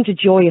it wasn't a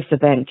joyous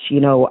event,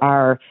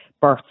 our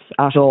births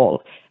at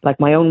all. Like,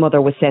 my own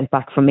mother was sent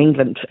back from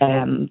England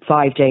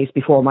 5 days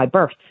before my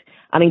birth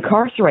and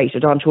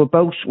incarcerated onto a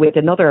boat with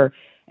another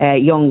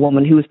young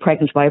woman who was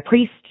pregnant by a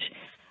priest.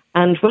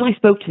 And when I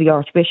spoke to the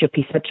Archbishop,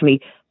 he said to me,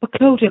 but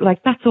Clodagh,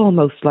 like, that's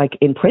almost like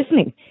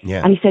imprisoning.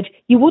 Yeah. And he said,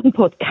 you wouldn't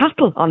put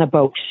cattle on a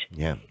boat,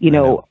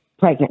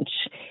 pregnant.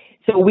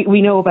 So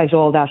we know about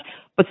all that.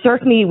 But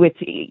certainly with,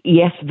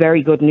 yes,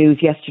 very good news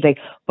yesterday.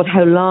 But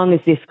how long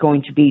is this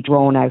going to be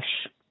drawn out?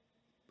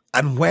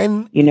 And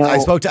when I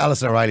spoke to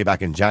Alison O'Reilly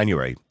back in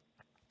January,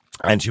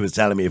 and she was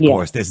telling me, of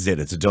course, this is it.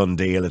 It's a done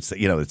deal. It's,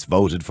 it's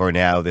voted for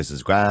now. This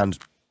is grand.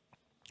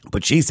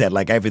 But she said,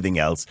 like everything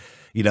else,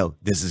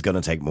 this is going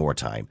to take more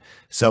time.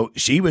 So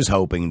she was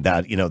hoping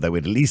that, they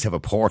would at least have a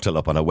portal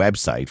up on a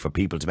website for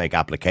people to make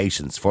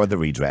applications for the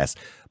redress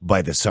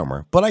by the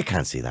summer. But I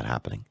can't see that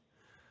happening.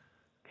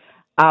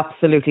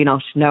 Absolutely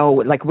not. No,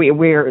 like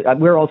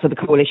we're also the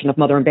Coalition of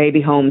Mother and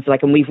Baby Homes,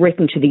 like, and we've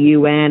written to the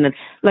UN, and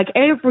like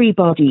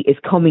everybody is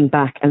coming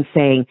back and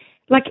saying,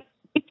 like,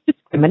 it's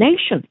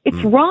discrimination.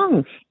 It's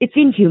wrong. It's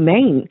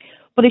inhumane.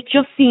 But it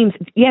just seems,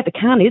 the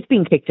can is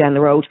being kicked down the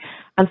road.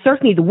 And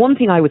certainly the one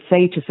thing I would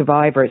say to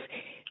survivors,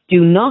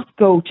 do not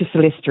go to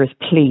solicitors,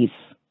 please.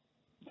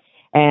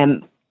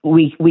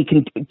 We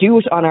can do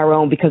it on our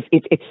own, because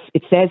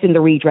it says in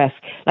the redress,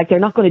 like, they're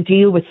not going to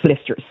deal with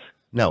solicitors.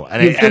 No,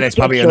 and it's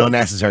probably an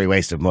unnecessary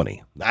waste of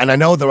money. And I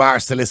know there are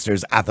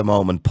solicitors at the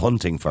moment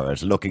punting for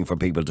it, looking for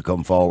people to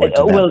come forward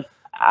to them. Well,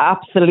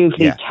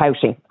 absolutely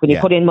touting. When you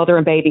put in Mother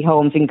and Baby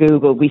Homes in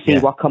Google, we see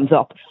what comes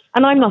up.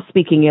 And I'm not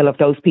speaking ill of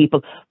those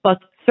people, but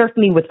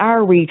certainly with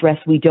our redress,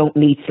 we don't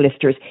need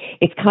solicitors.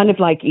 It's kind of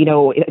like,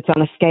 it's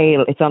on a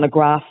scale, it's on a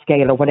graph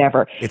scale or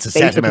whatever. It's a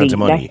set amount of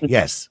money,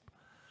 yes.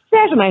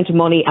 Set amount of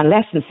money and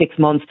less than 6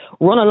 months.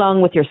 Run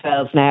along with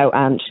yourselves now,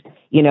 and,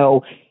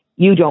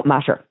 you don't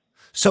matter.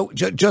 So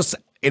just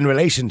in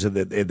relation to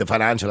the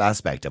financial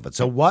aspect of it,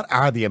 so what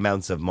are the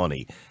amounts of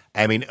money?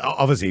 I mean,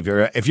 obviously,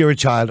 if you're a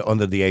child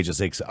under the age of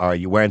 6, or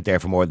you weren't there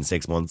for more than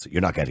 6 months,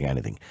 you're not getting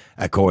anything,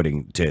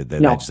 according to the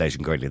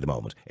legislation currently at the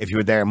moment. If you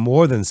were there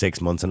more than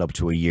 6 months and up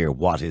to a year,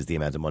 what is the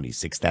amount of money?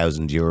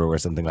 €6,000 or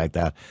something like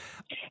that?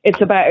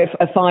 It's about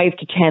 5,000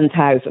 to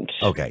 10,000.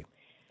 Okay.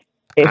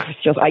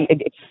 It's just,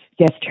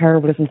 it's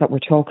terrible, isn't it, that we're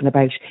talking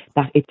about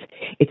that?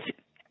 It's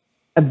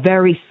a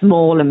very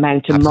small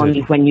amount of money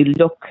when you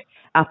look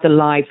at the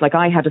lives. Like,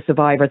 I had a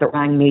survivor that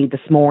rang me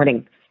this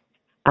morning,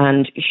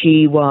 and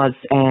she was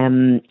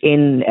in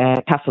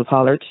Castle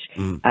Pollard.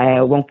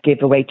 I won't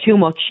give away too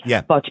much,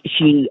 but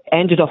she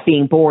ended up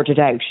being boarded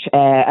out,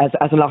 as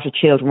a lot of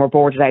children were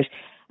boarded out.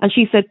 And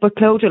she said, but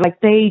Clodagh, like,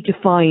 they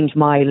defined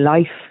my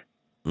life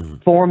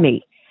for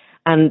me.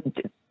 And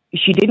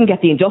she didn't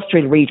get the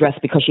industrial redress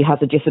because she has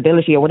a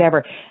disability or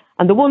whatever.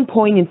 And the one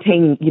poignant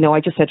thing, I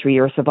just said to her,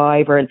 you're a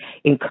survivor, and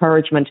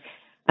encouragement.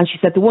 And she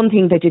said, the one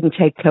thing they didn't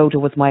take, Clodagh,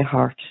 was my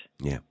heart.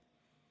 Yeah.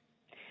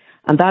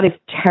 And that is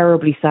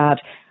terribly sad.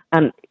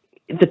 And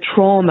the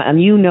trauma, and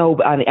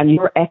and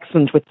you're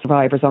excellent with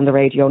survivors on the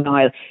radio,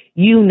 Niall,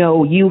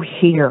 you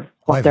hear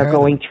what they're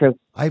going through.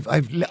 I've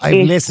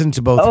listened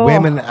to both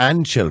women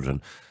and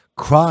children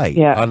cry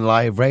on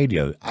live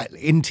radio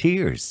in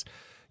tears.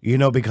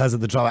 Because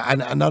of the trauma. And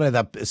not only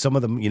that, some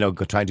of them,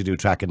 trying to do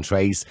track and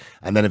trace,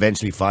 and then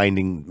eventually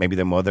finding maybe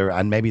their mother,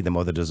 and maybe the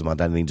mother doesn't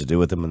want anything to do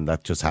with them, and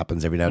that just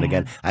happens every now and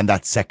again. And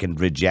that second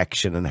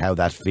rejection and how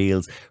that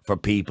feels for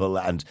people.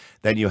 And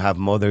then you have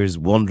mothers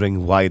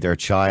wondering why their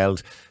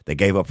child they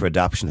gave up for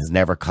adoption has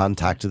never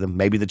contacted them.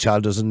 Maybe the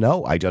child doesn't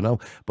know. I don't know.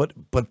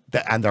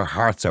 And their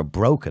hearts are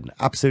broken,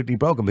 absolutely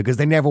broken, because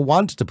they never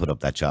wanted to put up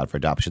that child for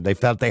adoption. They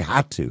felt they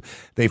had to.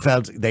 They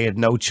felt they had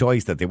no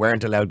choice, that they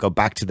weren't allowed to go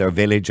back to their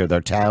village or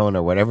their town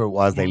or whatever it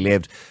was they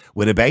lived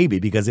with a baby,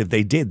 because if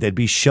they did, they'd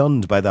be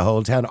shunned by the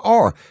whole town,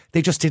 or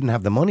they just didn't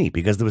have the money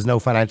because there was no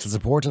financial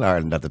support in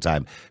Ireland at the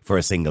time for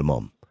a single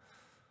mum.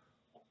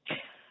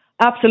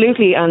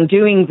 Absolutely. And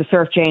doing the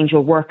search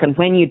angel work, and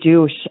when you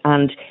do it,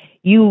 and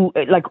you,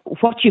 like,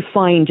 what you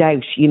find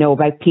out,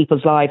 about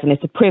people's lives, and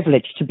it's a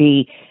privilege to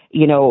be,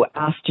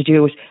 asked to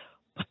do it,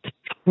 but the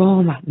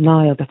trauma,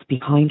 Niall, that's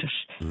behind it,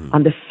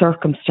 and the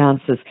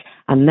circumstances.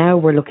 And now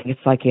we're looking at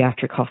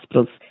psychiatric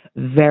hospitals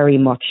very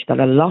much, that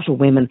a lot of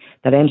women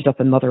that ended up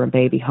in mother and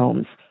baby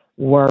homes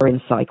were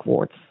in psych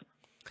wards.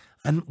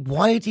 And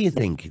why do you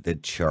think the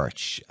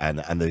church and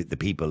the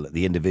people,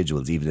 the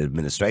individuals, even the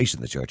administration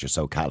of the church, are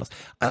so callous?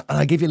 And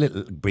I'll give you a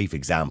little brief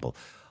example.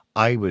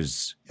 I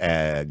was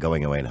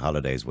going away on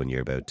holidays one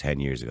year about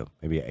 10 years ago,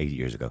 maybe 8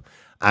 years ago.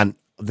 And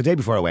the day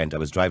before I went, I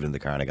was driving in the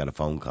car and I got a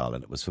phone call,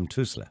 and it was from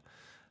Tuam.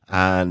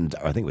 And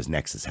I think it was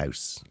Nexus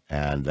House.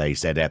 And they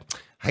said,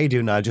 how you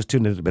doing now? Just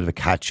doing a little bit of a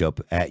catch up.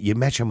 You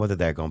met your mother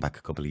there going back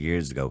a couple of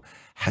years ago.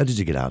 How did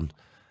you get on?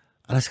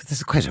 And I said, this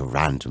is quite a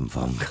random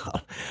phone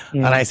call.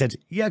 Yeah. And I said,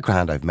 yeah,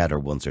 grand, I've met her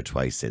once or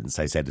twice since.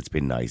 I said, it's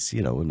been nice,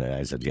 And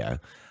I said, yeah.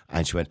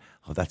 And she went,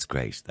 oh, that's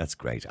great. That's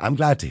great. I'm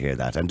glad to hear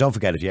that. And don't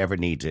forget, if you ever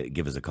need to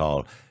give us a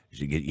call,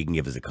 you can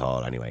give us a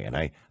call anyway. And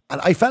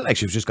I felt like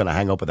she was just going to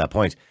hang up at that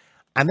point.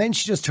 And then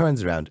she just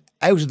turns around,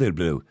 out of the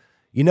blue.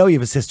 You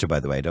have a sister, by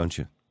the way, don't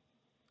you?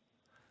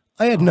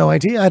 I had no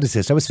idea I had a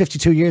sister. I was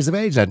 52 years of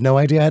age. I had no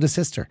idea I had a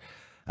sister.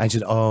 And she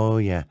said, oh,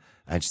 yeah.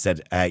 And she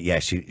said, yeah,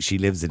 she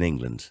lives in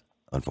England,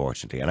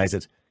 unfortunately. And I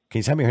said, can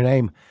you tell me her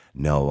name?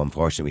 No,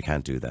 unfortunately, we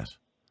can't do that.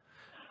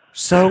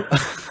 So,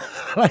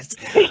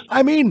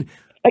 I mean...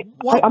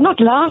 I'm not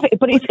laughing,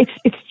 but it's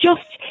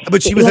just...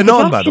 But she was a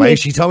nun, by the way.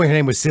 She told me her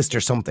name was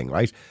Sister something,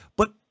 right?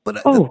 But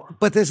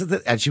this is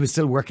and she was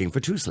still working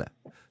for Tuam.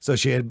 So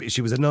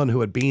she was a nun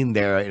who had been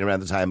there in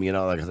around the time,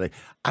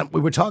 and we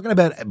were talking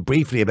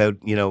briefly about,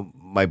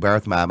 my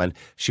birth mom, and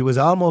she was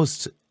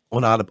almost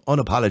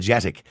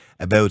unapologetic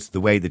about the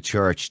way the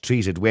church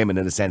treated women,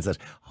 in the sense that,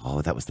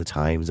 that was the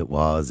times it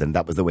was, and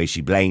that was the way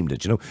she blamed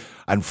it,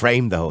 and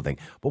framed the whole thing.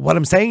 But what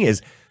I'm saying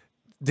is,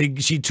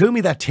 she threw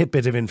me that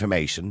tidbit of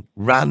information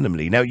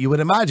randomly. Now, you would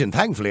imagine,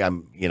 thankfully,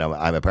 I'm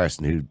a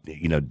person who,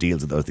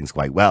 deals with those things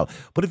quite well.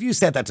 But if you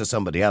said that to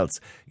somebody else,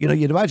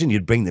 you'd imagine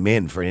you'd bring them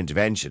in for an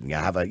intervention. You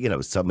have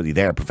somebody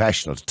there,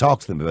 professional, to talk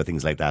to them about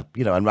things like that,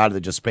 and rather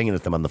than just springing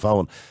at them on the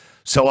phone.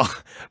 So,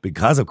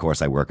 because, of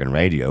course, I work in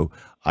radio,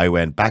 I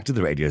went back to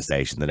the radio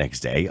station the next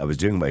day. I was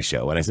doing my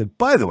show and I said,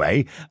 by the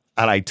way,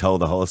 and I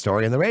told the whole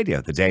story on the radio.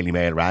 The Daily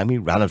Mail ran me,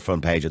 ran it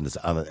front page in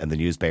the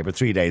newspaper.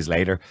 3 days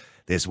later,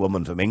 this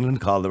woman from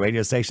England called the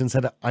radio station and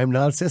said, I'm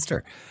Niall's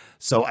sister.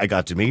 So I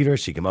got to meet her.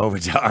 She came over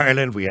to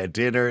Ireland. We had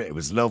dinner. It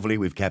was lovely.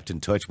 We've kept in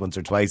touch once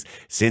or twice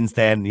since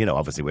then.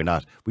 Obviously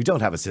we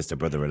don't have a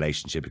sister-brother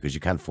relationship because you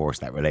can't force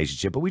that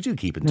relationship, but we do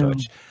keep in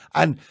touch.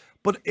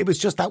 But it was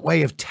just that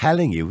way of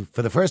telling you,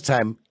 for the first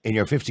time in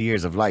your 50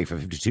 years of life or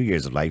 52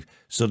 years of life,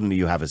 suddenly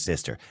you have a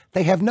sister.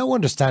 They have no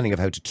understanding of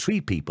how to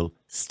treat people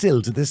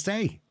still to this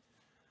day.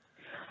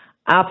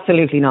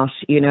 Absolutely not,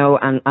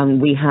 and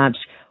we had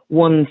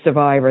one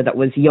survivor that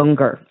was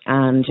younger,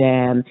 and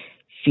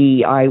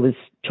I was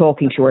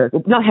talking to her,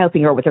 not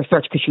helping her with her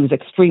search because she was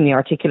extremely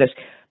articulate,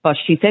 but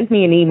she sent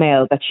me an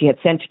email that she had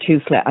sent to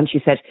Tusla, and she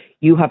said,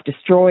 "You have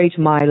destroyed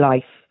my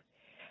life."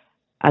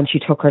 And she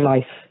took her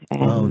life.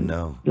 Oh,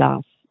 no.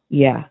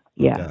 Yeah.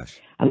 Gosh.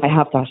 And I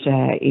have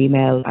that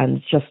email,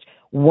 and just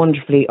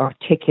wonderfully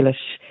articulate,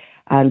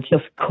 and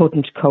just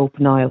couldn't cope,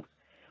 Niall,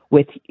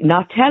 with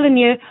not telling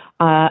you,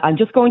 I'm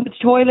just going to the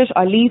toilet,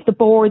 I leave the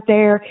board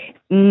there,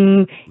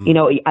 and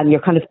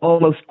you're kind of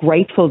almost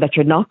grateful that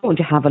you're not going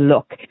to have a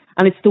look.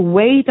 And it's the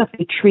way that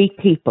they treat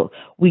people.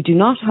 We do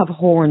not have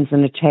horns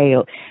and a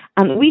tail.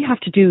 And we have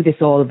to do this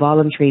all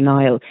voluntary,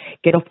 Niall,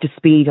 get up to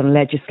speed on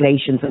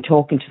legislations and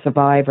talking to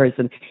survivors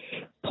and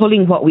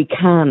pulling what we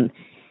can.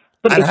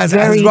 But and has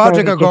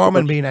Roderick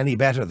O'Gorman been any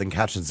better than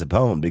Catherine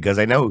Corless? Because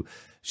I know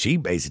she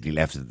basically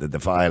left the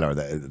file or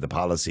the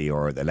policy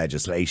or the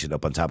legislation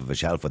up on top of a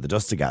shelf with the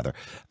dust to gather.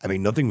 I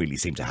mean, nothing really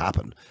seemed to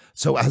happen.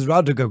 So has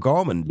Roderick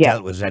O'Gorman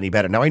dealt with it any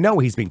better? Now, I know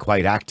he's been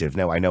quite active.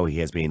 Now, I know he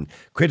has been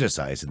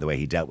criticised in the way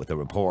he dealt with the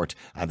report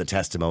and the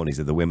testimonies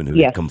of the women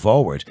who had come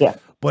forward. Yeah.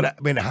 But, I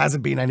mean, has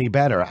it been any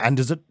better? And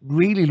does it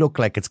really look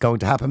like it's going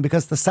to happen?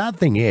 Because the sad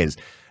thing is,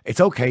 it's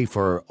okay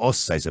for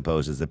us, I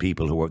suppose, as the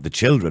people who are the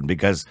children,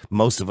 because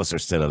most of us are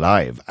still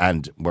alive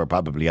and we're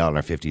probably all in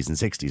our 50s and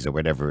 60s or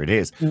whatever it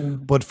is.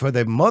 But for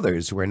the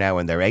mothers who are now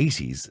in their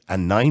 80s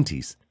and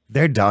 90s,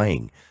 they're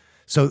dying.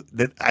 So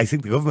I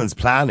think the government's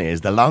plan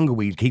is the longer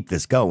we keep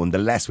this going, the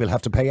less we'll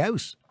have to pay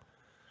out.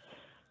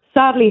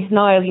 Sadly,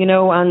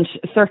 Niall, and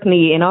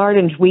certainly in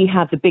Ireland, we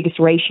had the biggest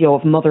ratio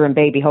of mother and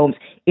baby homes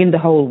in the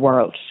whole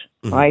world,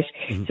 right?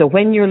 So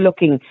when you're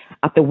looking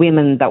at the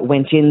women that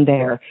went in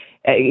there,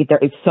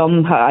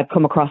 some I'd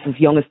come across as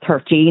young as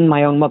 13.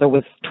 My own mother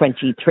was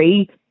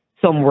 23.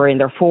 Some were in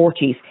their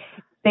 40s.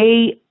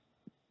 They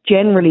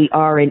generally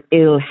are in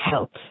ill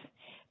health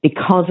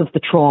because of the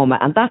trauma,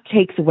 and that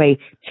takes away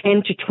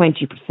 10 to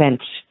 20%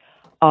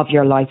 of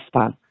your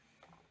lifespan.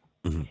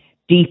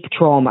 Deep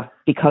trauma,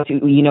 because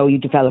you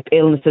develop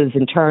illnesses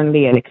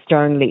internally and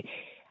externally.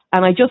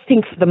 And I just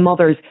think for the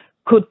mothers,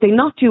 could they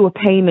not do a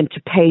payment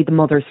to pay the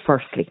mothers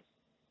firstly?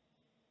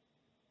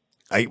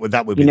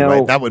 That would be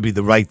that would be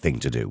the right thing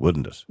to do,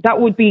 wouldn't it?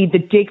 That would be the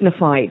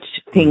dignified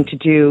thing to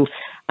do.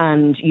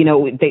 And,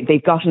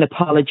 they've got an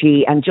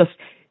apology and just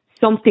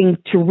something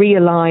to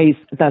realise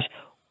that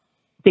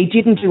they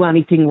didn't do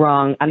anything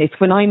wrong. And it's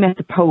when I met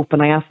the Pope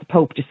and I asked the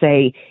Pope to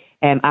say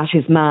at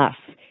his Mass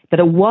that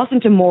it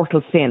wasn't a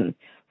mortal sin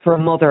for a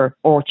mother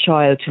or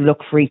child to look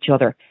for each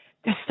other.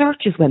 The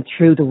searches went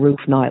through the roof,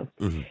 Niall.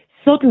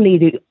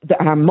 Suddenly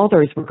our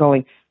mothers were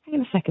going, hang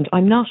on a second,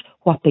 I'm not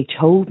what they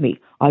told me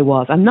I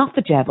was. I'm not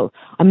the devil.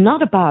 I'm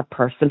not a bad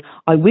person.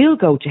 I will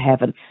go to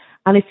heaven.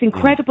 And it's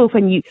incredible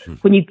when you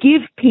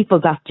give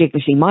people that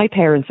dignity. My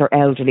parents are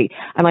elderly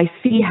and I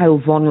see how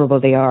vulnerable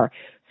they are.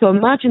 So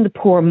imagine the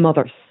poor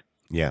mothers.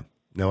 Yeah.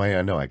 No,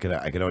 I know. I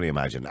can only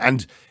imagine.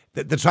 And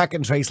the track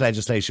and trace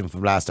legislation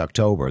from last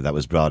October that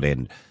was brought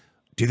in,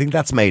 do you think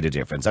that's made a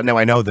difference? I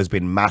know there's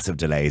been massive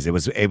delays. It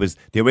was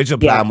the original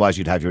plan was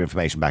you'd have your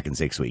information back in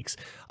 6 weeks.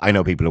 I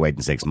know people are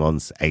waiting 6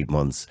 months, 8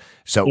 months.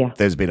 So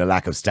there's been a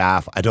lack of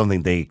staff. I don't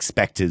think they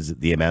expected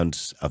the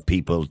amount of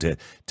people to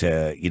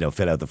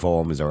fill out the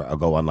forms or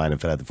go online and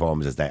fill out the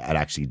forms as they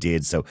actually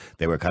did. So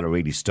they were kind of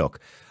really stuck.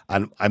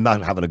 And I'm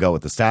not having a go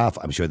at the staff.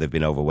 I'm sure they've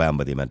been overwhelmed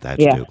by the amount they had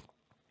to do.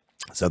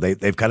 So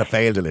they've kind of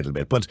failed a little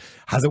bit. But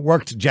has it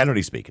worked,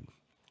 generally speaking?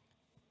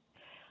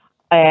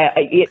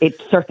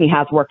 It certainly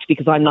has worked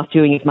because I'm not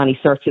doing as many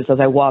searches as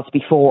I was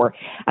before.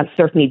 And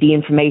certainly the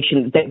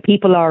information that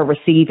people are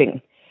receiving,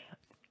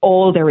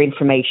 all their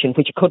information,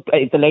 which could,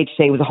 the latest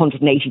say was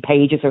 180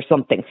 pages or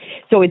something.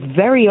 So it's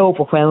very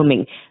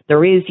overwhelming.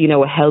 There is,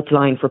 a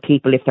helpline for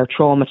people if they're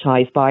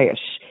traumatized by it.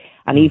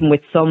 And even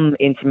with some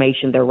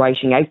information, they're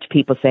writing out to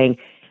people saying,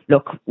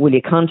 look, will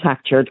you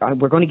contact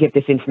we're going to give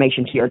this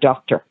information to your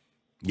doctor.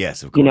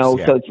 Yes, of course. You know,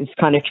 so it's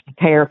kind of to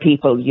prepare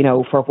people, you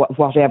know, for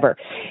whatever.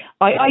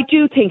 I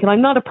do think, and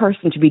I'm not a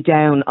person to be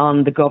down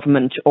on the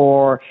government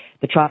or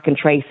the track and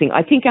tracing.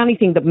 I think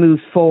anything that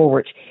moves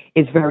forward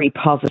is very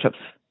positive.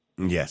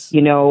 Yes.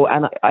 You know,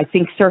 and I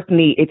think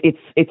certainly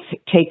it's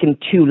taken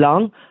too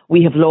long.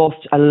 We have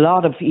lost a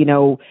lot of, you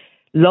know,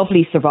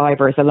 lovely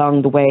survivors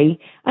along the way,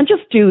 and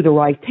just do the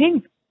right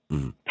thing.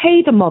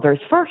 Pay the mothers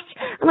first.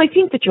 And I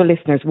think that your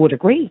listeners would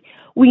agree.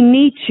 We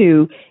need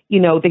to, you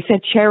know, they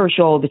said cherish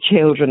all the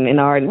children in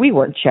Ireland. We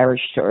weren't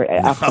cherished, or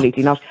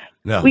absolutely not.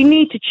 No. We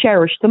need to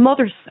cherish the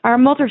mothers, our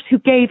mothers who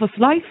gave us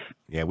life.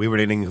 Yeah, we were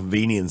an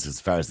inconvenience as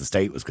far as the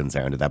state was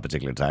concerned at that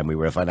particular time. We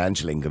were a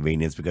financial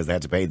inconvenience because they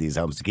had to pay these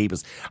homes to keep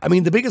us. I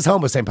mean, the biggest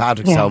home was St.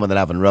 Patrick's Home on the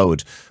Navan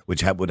Road,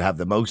 which would have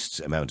the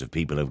most amount of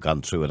people who have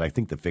gone through it. I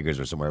think the figures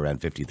were somewhere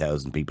around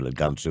 50,000 people had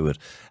gone through it,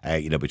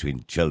 you know,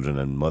 between children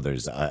and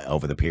mothers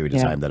over the period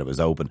of time that it was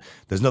open.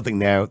 There's nothing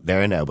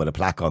there now but a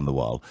plaque on the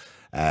wall.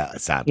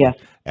 Sadly,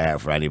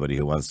 for anybody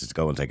who wants to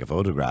go and take a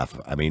photograph.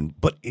 I mean,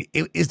 but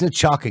isn't it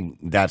shocking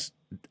that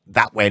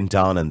went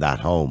on in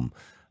that home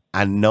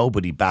and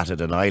nobody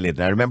batted an eyelid?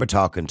 And I remember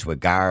talking to a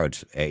guard,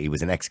 he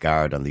was an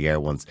ex-guard on the air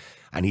once,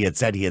 and he had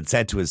said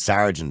to his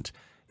sergeant,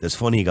 there's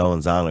funny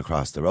goings on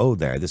across the road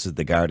there. This is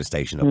the Garda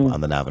station up on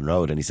the Navan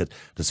Road. And he said,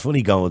 there's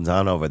funny goings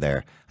on over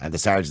there. And the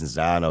sergeant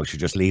said, no, should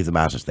just leave them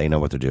at it. They know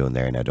what they're doing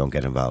there now. Don't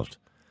get involved.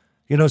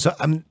 You know, so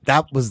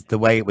that was the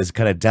way it was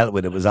kind of dealt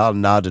with. It was all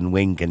nod and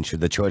wink and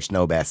should the church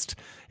know best.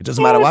 It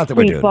doesn't matter what they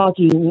were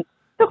doing.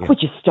 Look, would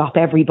you stop?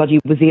 Everybody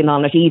was in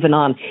on it, even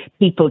on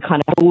people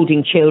kind of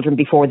holding children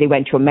before they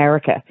went to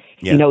America.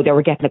 You know, they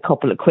were getting a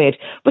couple of quid.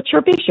 But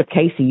your Bishop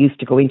Casey used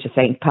to go into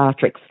St.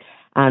 Patrick's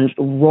and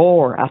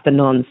roar at the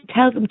nuns,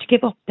 tell them to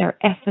give up their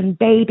effing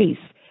babies,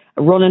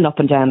 running up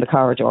and down the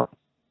corridor.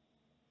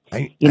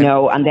 And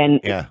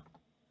then... Yeah.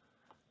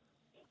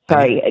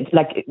 Sorry, it's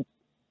like...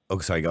 Oh,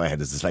 sorry, go ahead.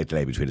 There's a slight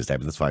delay between the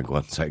statements. That's fine. Go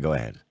on. Sorry, go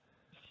ahead.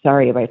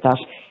 Sorry about that.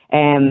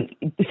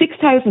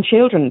 6,000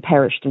 children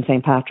perished in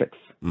St. Patrick's.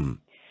 And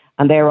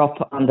they're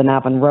up on the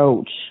Navan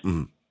Road.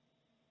 And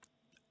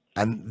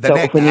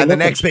the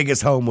next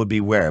biggest home would be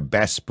where?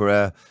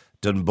 Bessborough,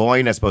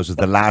 Dunboyne, I suppose, was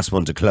the last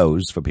one to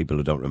close, for people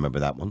who don't remember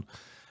that one.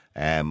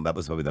 That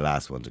was probably the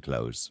last one to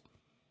close.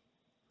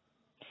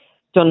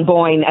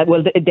 Dunboyne.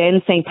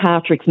 Then St.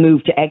 Patrick's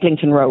moved to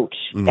Eglinton Road,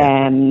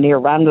 near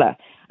Ranelagh.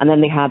 And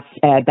then they had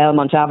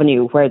Belmont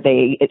Avenue, where at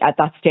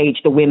that stage,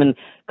 the women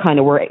kind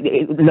of were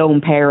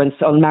lone parents,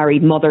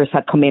 unmarried mothers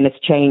had come in. It's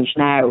changed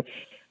now.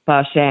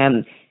 But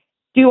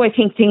do I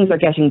think things are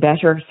getting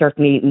better?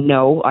 Certainly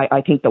no.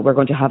 I think that we're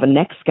going to have a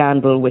next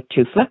scandal with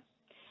Tufla.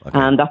 Okay.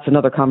 And that's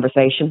another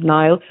conversation,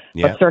 Niall.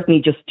 Yeah. But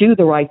certainly just do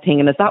the right thing.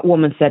 And as that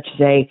woman said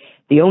today,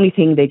 the only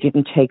thing they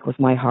didn't take was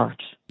my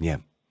heart. Yeah.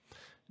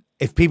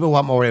 If people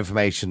want more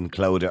information,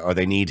 Claude, or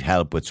they need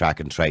help with track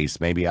and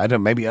trace, maybe a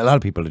lot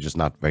of people are just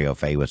not very au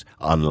fait with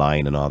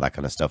online and all that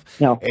kind of stuff.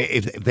 No.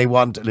 If they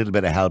want a little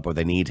bit of help or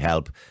they need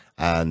help,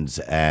 and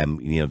they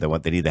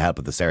need the help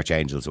of the search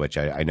angels, which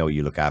I know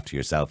you look after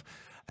yourself,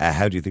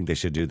 how do you think they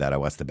should do that, or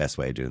what's the best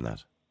way of doing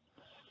that?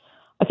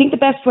 I think the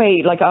best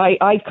way, like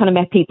I've kind of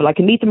met people, I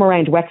can meet them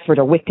around Wexford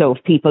or Wicklow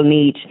if people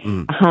need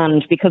a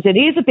hand, because it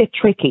is a bit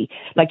tricky.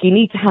 Like you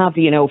need to have,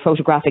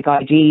 photographic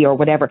ID or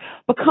whatever,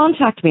 but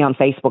contact me on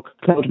Facebook,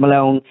 Claude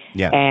Malone.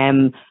 Yeah.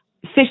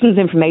 Citizens'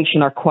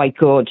 information are quite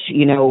good.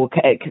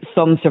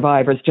 Some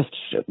survivors just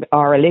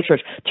are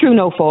illiterate through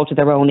no fault of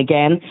their own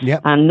again,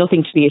 and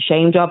nothing to be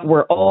ashamed of.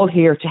 We're all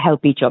here to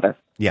help each other.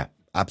 Yeah.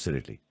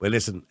 Absolutely. Well,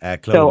 listen,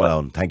 Claude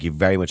Malone, thank you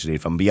very much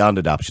indeed from Beyond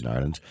Adoption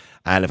Ireland.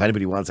 And if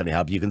anybody wants any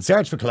help, you can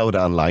search for Claude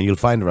online. You'll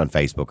find her on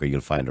Facebook, or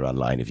you'll find her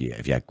online if you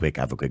have a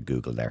quick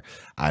Google there.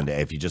 And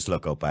if you just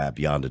look up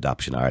Beyond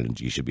Adoption Ireland,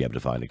 you should be able to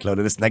find it. Claude,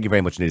 listen, thank you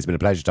very much indeed. It's been a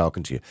pleasure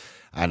talking to you.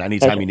 And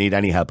anytime you need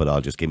any help at all,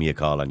 just give me a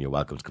call and you're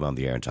welcome to come on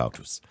the air and talk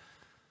to us.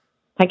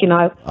 Thank you,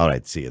 Niall. All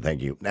right, see you.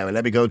 Thank you. Now,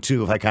 let me go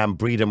to, if I can,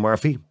 Breda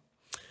Murphy.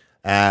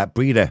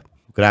 Breda,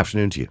 good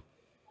afternoon to you.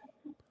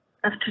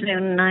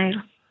 Afternoon,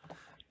 Niall.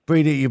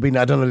 Breda, you've been,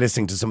 I don't know,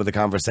 listening to some of the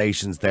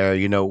conversations there,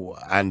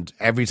 and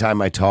every time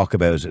I talk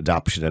about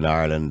adoption in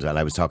Ireland, and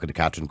I was talking to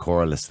Catherine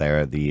Corless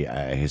there, the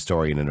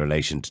historian in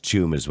relation to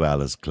Tuam, as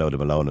well as Claude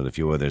Malone and a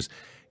few others,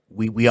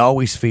 we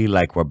always feel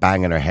like we're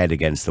banging our head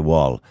against the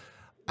wall.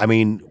 I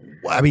mean,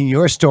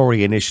 your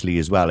story initially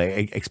as well.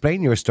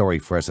 Explain your story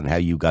first and how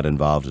you got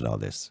involved in all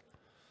this.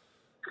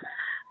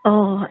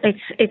 Oh,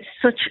 it's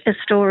such a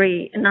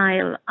story,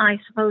 Niall. I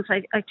suppose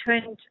I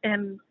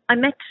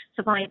met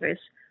survivors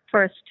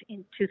first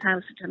in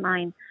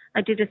 2009.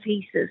 I did a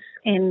thesis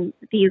in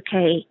the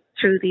UK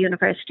through the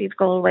University of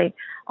Galway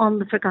on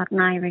the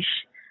Forgotten Irish,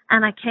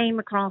 and I came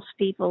across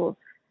people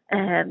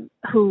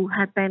who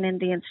had been in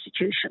the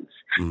institutions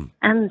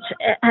and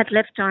had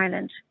left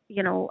Ireland,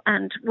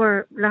 and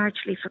were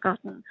largely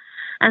forgotten.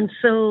 And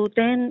so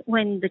then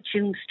when the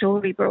Tuam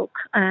story broke,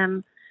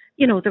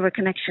 there were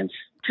connections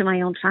to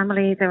my own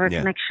family, there were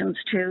connections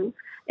to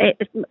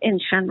in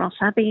Shanross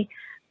Abbey,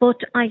 but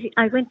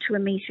I went to a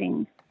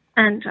meeting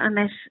And I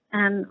met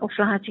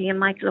O'Flaherty and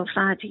Michael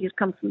O'Flaherty, who'd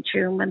come from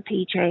Tuam, and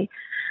PJ,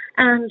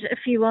 and a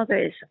few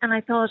others. And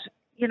I thought,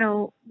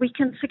 we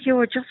can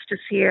secure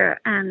justice here.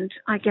 And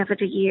I gave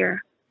it a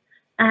year.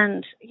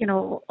 And,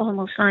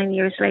 almost 9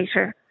 years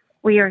later,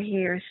 we are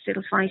here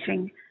still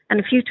fighting. And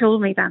if you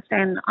told me that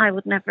then, I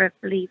would never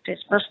have believed it.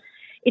 But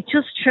it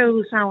just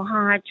shows how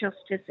hard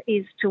justice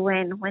is to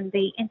win when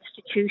the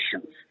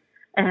institutions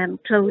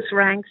close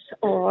ranks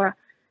or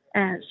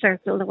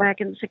circle the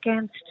wagons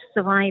against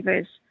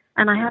survivors.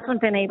 And I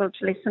haven't been able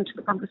to listen to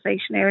the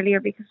conversation earlier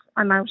because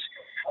I'm out.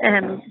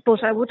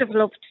 But I would have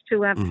loved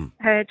to have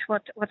heard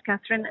what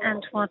Catherine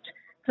and what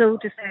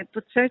Claude said.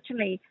 But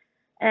certainly,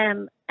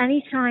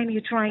 any time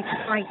you try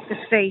to fight the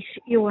state,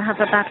 you will have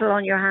a battle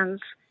on your hands.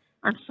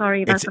 I'm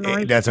sorry about the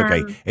noise. That's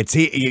okay.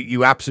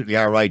 You absolutely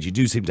are right. You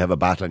do seem to have a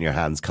battle on your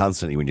hands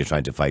constantly when you're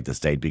trying to fight the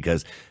state,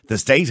 because the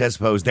state, I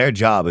suppose, their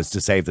job is to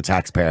save the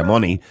taxpayer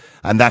money,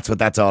 and that's what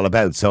that's all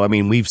about. So, I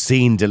mean, we've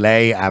seen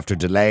delay after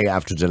delay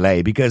after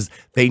delay because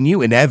they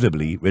knew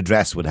inevitably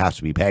redress would have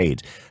to be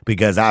paid,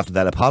 because after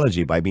that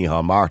apology by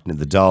Micheál Martin in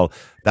the Dáil,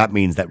 that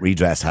means that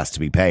redress has to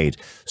be paid.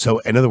 So,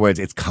 in other words,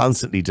 it's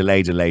constantly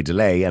delay.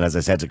 And as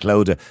I said to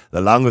Clodagh,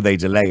 the longer they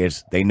delay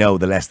it, they know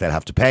the less they'll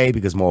have to pay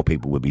because more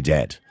people will be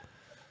dead.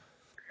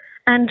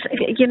 And,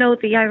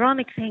 the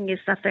ironic thing is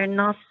that they're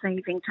not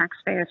saving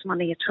taxpayers'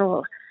 money at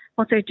all.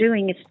 What they're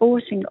doing is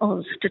forcing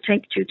us to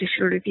take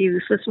judicial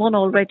reviews. There's one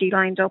already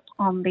lined up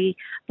on the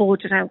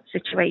boarded out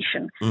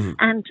situation. Mm-hmm.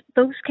 And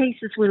those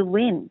cases will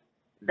win,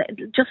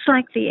 just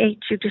like the 8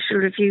 judicial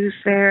reviews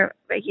there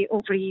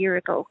over a year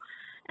ago.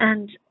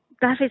 And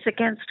that is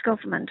against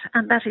government,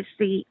 and that is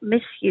the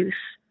misuse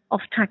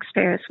of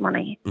taxpayers'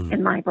 money,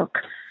 in my book.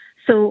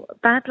 So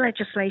bad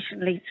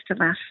legislation leads to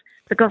that.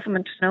 The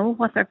government know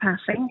what they're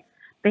passing.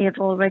 They have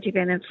already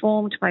been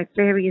informed by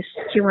various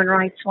Human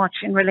Rights Watch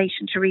in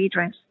relation to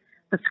redress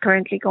that's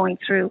currently going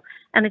through.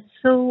 And it's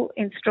so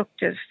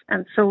instructive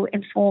and so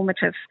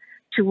informative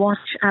to watch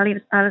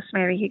Alice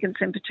Mary Higgins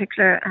in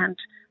particular and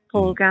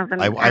Paul Gavin.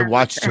 I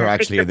watched her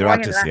actually in the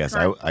Oireachtas, yes.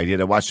 I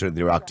did. I watched her in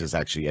the Oireachtas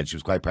actually, and she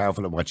was quite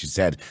powerful in what she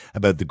said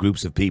about the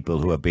groups of people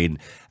who have been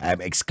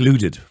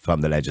excluded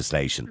from the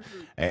legislation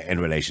in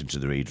relation to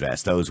the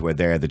redress. Those were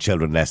there, the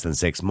children less than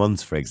 6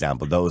 months, for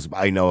example. Those,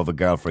 I know of a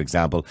girl, for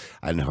example,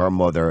 and her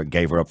mother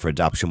gave her up for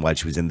adoption while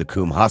she was in the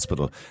Coombe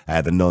Hospital.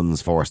 The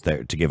nuns forced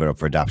her to give her up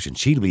for adoption.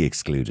 She'll be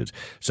excluded.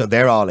 So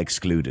they're all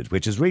excluded,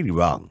 which is really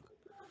wrong.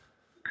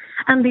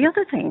 And the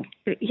other thing,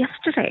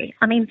 yesterday,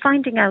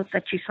 finding out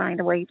that you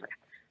signed a waiver,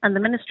 and the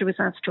minister was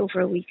asked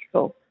over a week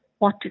ago,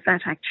 what does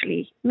that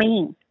actually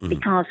mean?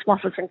 Because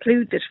what was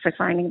included for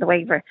signing the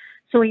waiver?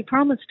 So he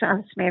promised to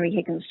Alice Mary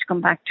Higgins to come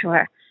back to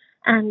her.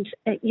 And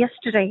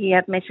yesterday he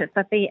admitted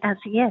that they, as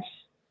yet,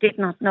 did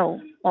not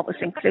know what was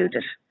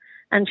included.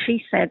 And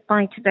she said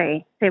by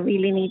today they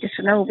really needed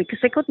to know because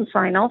they couldn't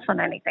sign off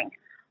on anything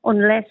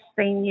unless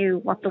they knew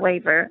what the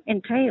waiver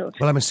entailed.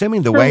 Well, I'm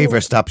assuming the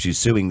waiver stops you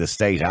suing the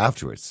state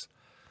afterwards.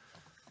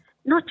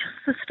 Not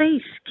just the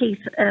state,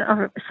 Keith.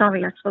 I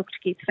spoke to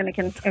Keith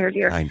Finnegan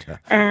earlier.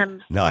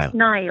 Niall.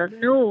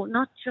 No,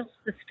 not just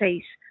the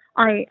state.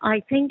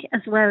 I think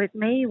as well it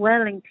may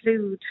well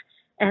include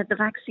the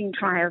vaccine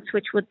trials,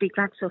 which would be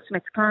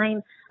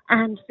GlaxoSmithKline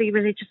and the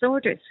religious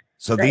orders.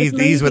 So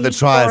these were the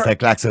trials that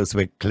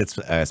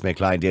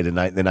GlaxoSmithKline did in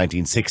the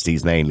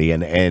 1960s mainly,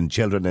 and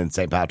children in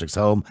St. Patrick's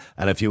Home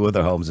and a few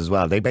other homes as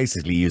well. They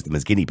basically used them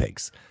as guinea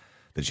pigs,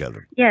 the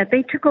children. Yeah,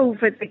 they took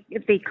over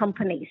the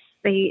companies.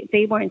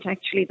 They weren't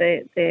actually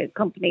the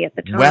company at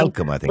the time.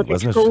 Wellcome, I think,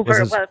 wasn't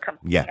it? Wellcome.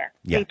 Yeah.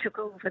 They took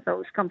over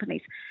those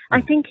companies.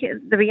 I think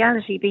the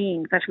reality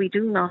being that we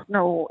do not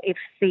know if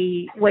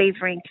the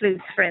waiver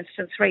includes, for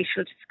instance,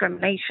 racial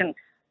discrimination,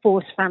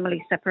 forced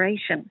family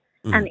separation.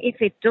 And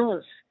if it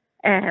does,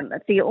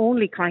 the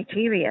only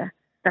criteria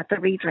that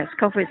the redress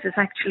covers is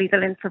actually the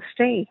length of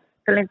stay,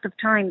 the length of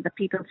time that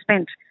people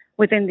spent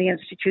within the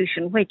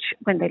institution, which,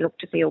 when they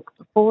looked at the Oak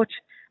report,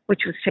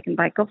 which was taken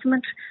by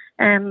government,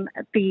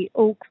 the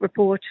Oak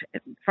report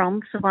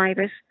from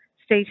survivors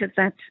stated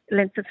that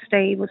length of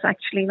stay was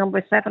actually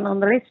number 7 on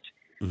the list.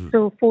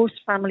 So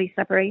forced family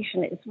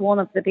separation is one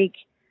of the big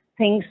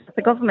things that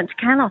the government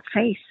cannot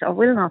face, or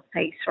will not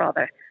face,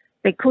 rather.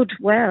 They could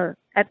well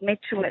admit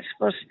to it,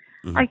 but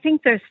I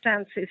think their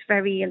stance is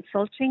very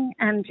insulting.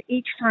 And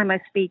each time I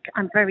speak,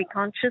 I'm very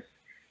conscious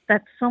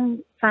that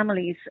some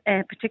families,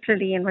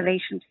 particularly in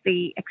relation to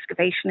the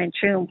excavation in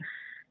Tuam,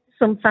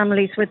 some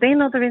families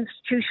within other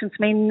institutions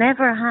may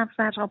never have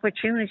that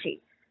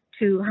opportunity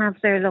to have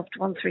their loved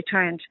ones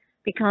returned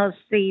because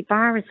the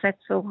bar is set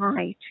so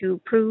high to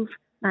prove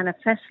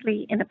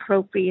manifestly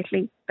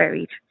inappropriately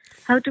buried.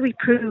 How do we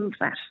prove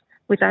that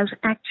without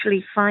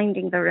actually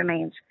finding the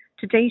remains?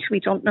 To date, we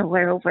don't know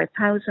where over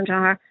 1,000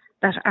 are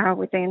that are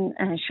within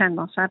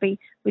Shanmoss Abbey.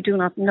 We do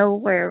not know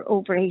where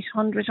over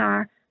 800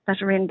 are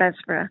that are in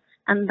Bessborough.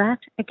 And that,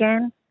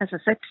 again, as I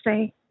said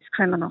today, is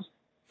criminal.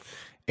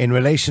 In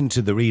relation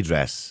to the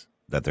redress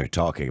that they're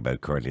talking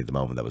about currently at the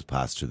moment that was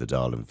passed through the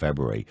Dáil in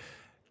February,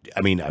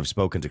 I mean, I've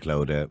spoken to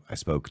Clodagh, I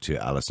spoke to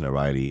Alison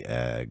O'Reilly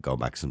going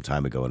back some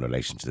time ago in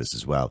relation to this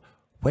as well.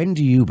 When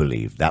do you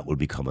believe that will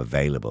become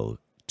available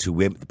to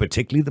women,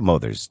 particularly the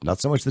mothers, not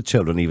so much the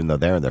children, even though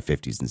they're in their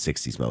 50s and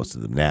 60s, most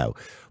of them now,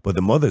 but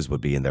the mothers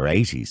would be in their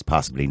 80s,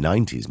 possibly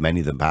 90s, many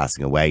of them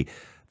passing away.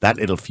 That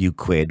little few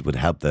quid would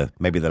help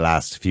maybe the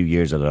last few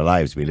years of their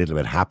lives be a little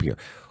bit happier.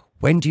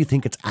 When do you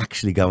think it's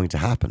actually going to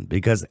happen?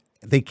 Because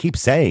they keep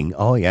saying,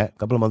 oh yeah, a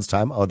couple of months'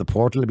 time, the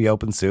portal will be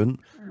open soon,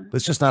 but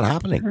it's just not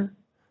happening. Mm-hmm.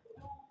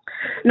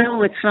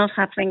 No, it's not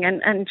happening.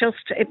 And just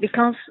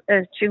because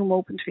Tuam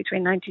opened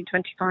between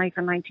 1925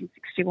 and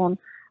 1961,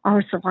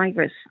 our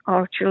survivors,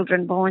 our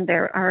children born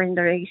there, are in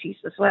their 80s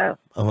as well.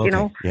 Oh, okay. You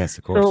know? Yes,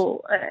 of course.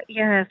 So,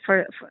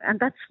 and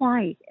that's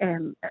why,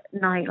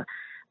 Niall,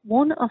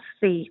 one of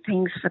the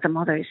things for the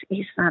mothers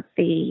is that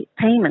the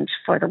payment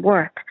for the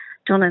work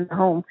done in the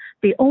home,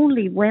 the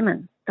only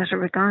women that are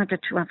regarded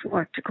to have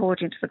worked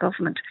according to the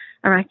government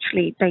are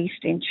actually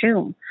based in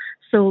Tuam.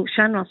 So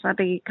Shanross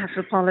Abbey,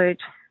 Castle Pollard,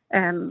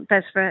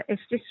 Vesborough is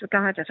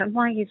disregarded. And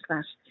why is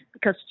that?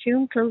 Because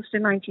Tuam closed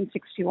in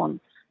 1961.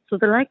 So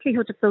the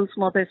likelihood of those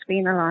mothers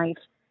being alive,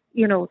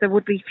 there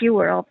would be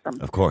fewer of them.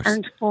 Of course.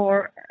 And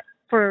for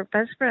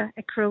Vesborough,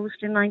 it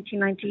closed in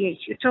 1998.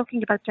 You're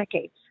talking about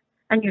decades.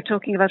 And you're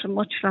talking about a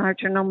much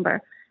larger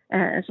number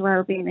as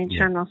well being in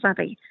Shanross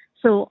Abbey.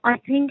 So I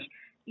think,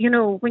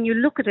 when you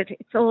look at it,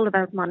 it's all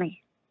about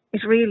money.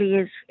 It really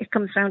is. It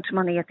comes down to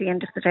money at the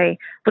end of the day.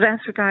 But as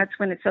regards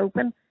when it's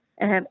open,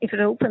 if it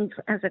opens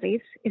as it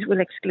is, it will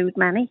exclude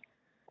many.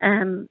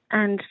 And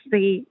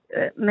the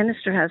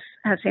minister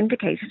has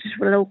indicated it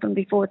will open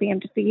before the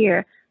end of the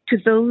year to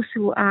those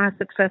who are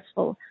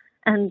successful.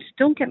 And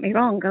don't get me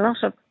wrong, a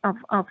lot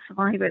of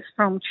survivors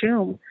from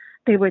Tuam,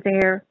 they were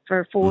there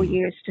for 4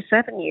 years to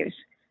 7 years,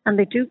 and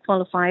they do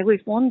qualify.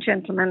 We've one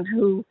gentleman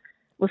who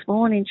was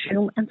born in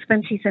Tuam and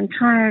spent his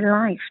entire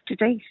life to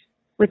date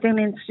within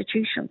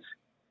institutions.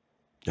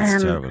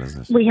 That's terrible,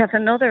 isn't it? We have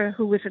another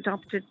who was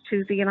adopted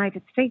to the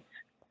United States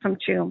from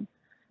Tuam.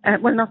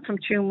 Not from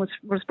Tuam,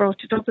 was brought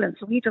to Dublin,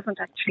 so he doesn't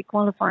actually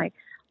qualify.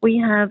 We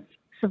have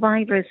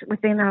survivors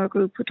within our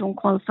group who don't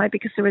qualify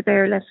because they were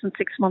there less than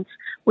 6 months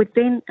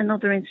within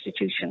another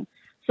institution.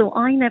 So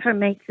I never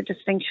make the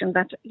distinction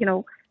that,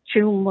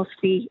 Tuam must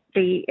be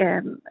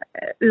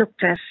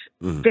looked at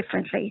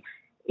differently.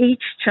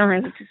 Each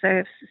child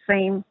deserves the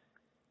same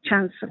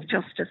chance of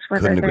justice,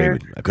 whether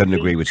I couldn't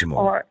agree with you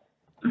more.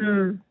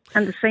 And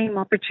the same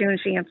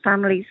opportunity, and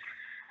families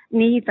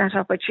need that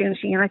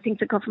opportunity, and I think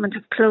the government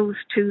have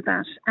closed to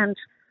that. And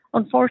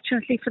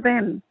unfortunately for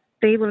them,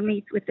 they will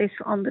meet with this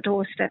on the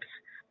doorsteps.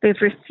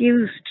 They've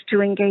refused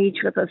to engage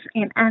with us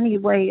in any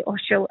way or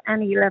show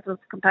any level of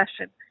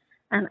compassion.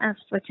 And as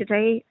for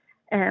today,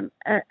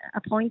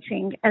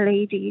 appointing a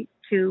lady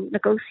to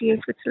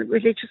negotiate with the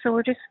religious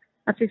orders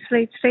at this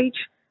late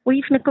stage,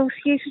 we've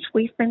negotiated,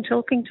 we've been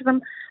talking to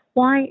them.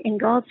 Why, in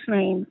God's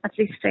name, at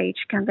this stage,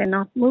 can they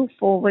not move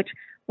forward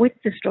with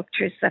the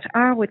structures that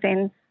are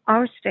within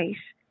our state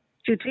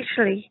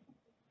judicially,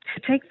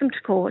 to take them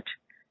to court,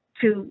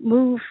 to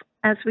move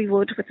as we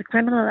would with the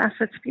Criminal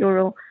Assets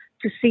Bureau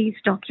to seize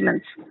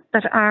documents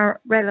that are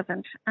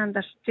relevant and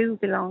that do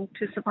belong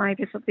to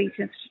survivors of these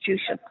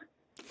institutions?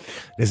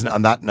 Listen,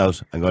 on that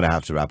note, I'm going to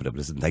have to wrap it up.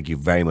 Listen, thank you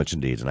very much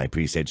indeed, and I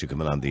appreciate you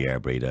coming on the air,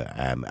 Breda,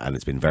 and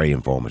it's been very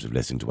informative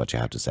listening to what you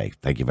have to say.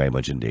 Thank you very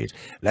much indeed.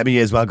 Let me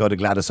as well go to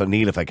Gladys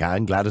O'Neill if I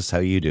can. Gladys, how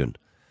are you doing?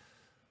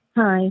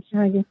 Hi, how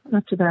are you?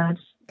 Not too bad.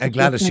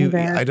 Gladys,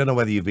 I don't know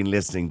whether you've been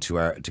listening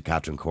to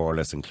Catherine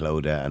Corless and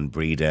Clodagh and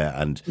Breda,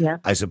 and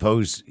I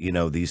suppose,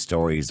 these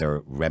stories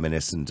are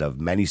reminiscent of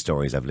many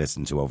stories I've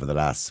listened to over the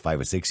last 5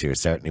 or 6 years,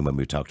 certainly when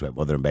we've talked about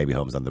mother and baby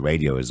homes on the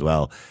radio as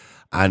well.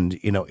 And,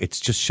 it's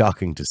just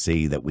shocking to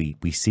see that we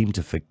seem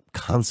to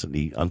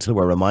constantly, until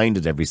we're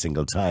reminded every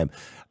single time,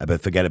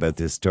 forget about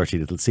this dirty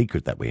little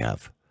secret that we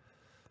have.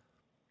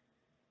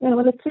 Yeah,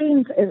 well, it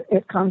seems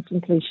it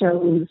constantly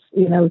shows,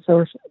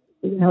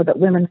 that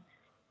women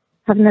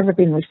have never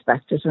been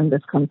respected in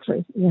this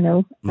country,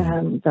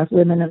 that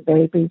women and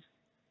babies,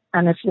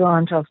 and if you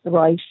aren't off the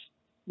right,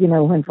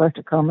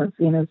 inverted commas,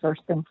 sort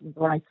of thing from the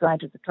right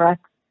side of the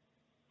tracks.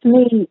 To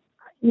me,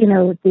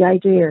 the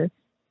idea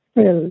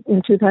still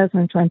in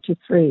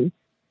 2023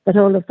 that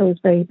all of those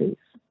babies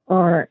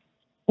are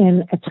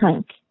in a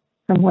tank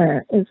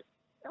somewhere is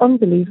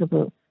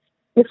unbelievable.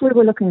 If we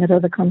were looking at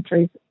other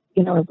countries,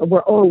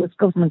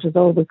 government is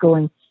always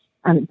going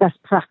and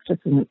best practice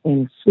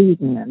in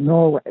Sweden and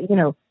Norway,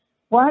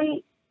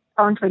 why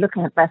aren't we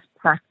looking at best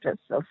practice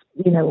of,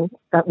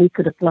 that we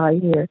could apply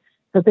here?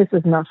 So this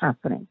is not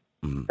happening.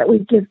 That we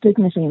give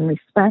dignity and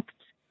respect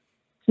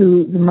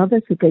to the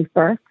mothers who gave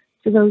birth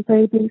to those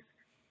babies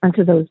and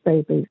to those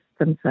babies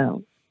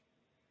themselves.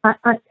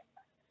 I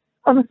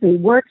honestly,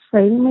 words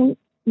fail me,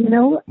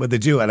 Well, they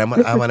do. And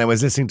when I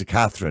was listening to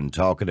Catherine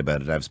talking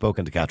about it, I've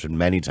spoken to Catherine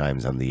many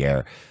times on the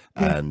air,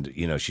 and,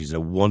 she's she's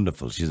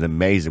an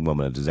amazing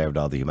woman and deserved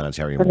all the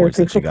humanitarian awards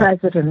that she got.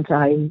 President,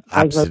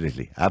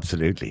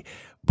 Absolutely.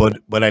 But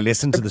when I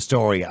listen to the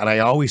story, and I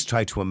always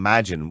try to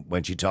imagine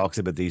when she talks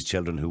about these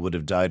children who would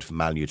have died from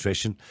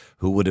malnutrition,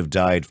 who would have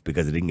died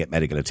because they didn't get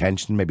medical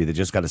attention. Maybe they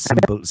just got a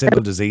simple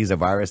disease, a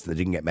virus, that they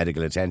didn't get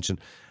medical attention.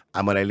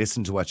 And when I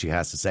listen to what she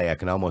has to say, I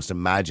can almost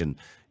imagine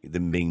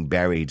them being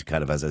buried,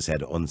 kind of, as I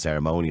said,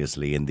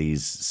 unceremoniously in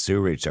these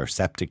sewage or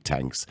septic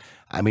tanks.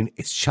 I mean,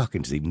 it's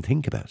shocking to even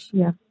think about.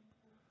 Yeah.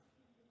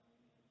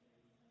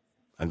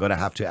 I'm going to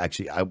have to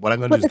actually, what I'm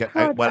going to do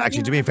is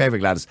actually, do me a favour,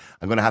 Gladys,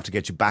 I'm going to have to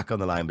get you back on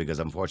the line because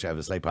unfortunately I have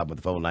a slight problem with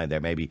the phone line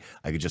there. Maybe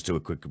I could just do a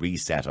quick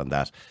reset on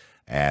that.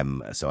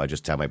 So I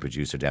just tell my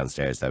producer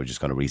downstairs that we're just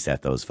going to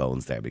reset those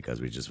phones there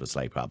because we just have a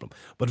slight problem.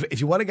 But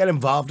if you want to get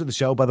involved in the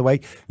show, by the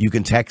way, you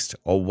can text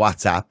or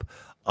WhatsApp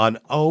on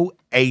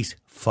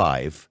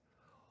 085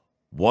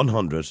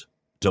 100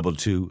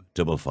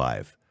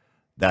 2255.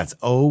 That's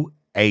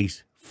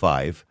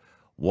 085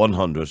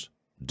 100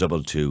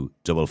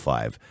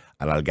 2255.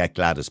 And I'll get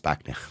Gladys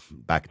back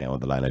now on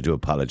the line. I do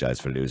apologise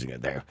for losing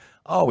it there.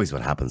 Always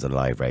what happens on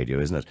live radio,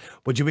 isn't it?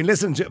 But you've been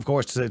listening, to, of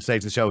course, to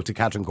the show to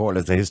Catherine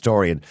Corless, the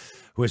historian,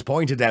 who has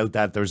pointed out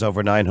that there's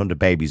over 900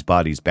 babies'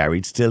 bodies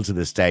buried still to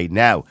this day.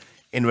 Now,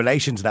 in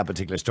relation to that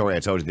particular story,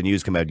 I told you the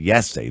news came out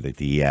yesterday that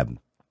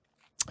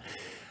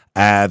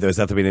there's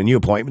been a new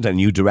appointment, a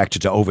new director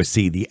to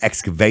oversee the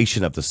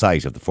excavation of the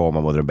site of the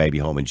former mother and baby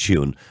home in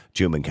Tuam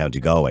in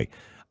County Galway.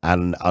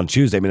 And on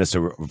Tuesday,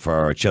 Minister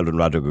for Children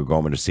Roderick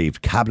Gorman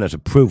received cabinet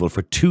approval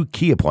for two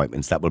key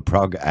appointments that will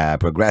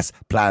progress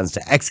plans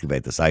to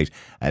excavate the site.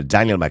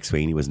 Daniel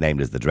McSweeney was named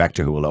as the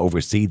director who will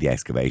oversee the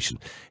excavation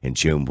in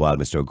Tuam, while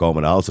Mr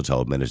O'Gorman also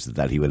told ministers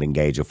that he will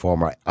engage a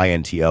former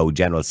INTO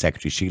General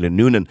Secretary Sheila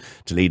Noonan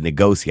to lead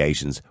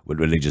negotiations with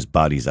religious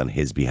bodies on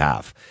his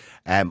behalf.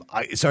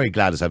 Sorry,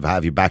 Gladys, I'll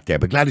have you back there.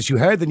 But Gladys, you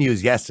heard the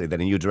news yesterday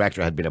that a new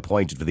director had been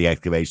appointed for the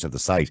excavation of the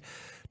site.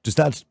 Does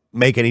that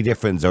make any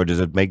difference, or does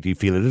it make you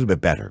feel a little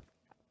bit better?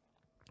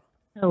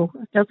 No,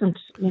 it doesn't.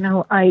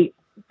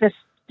 This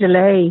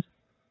delay,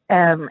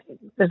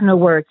 there's no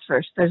words for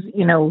it. There's,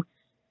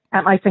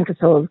 I think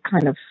it's all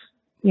kind of,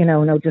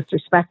 no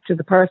disrespect to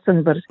the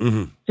person, but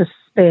just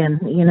spin,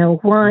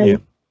 why? Yeah.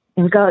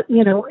 In God,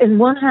 in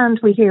one hand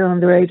we hear on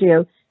the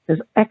radio,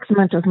 there's X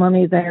amount of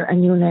money there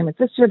and you name it.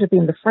 This should have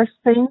been the first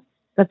thing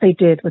that they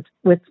did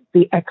with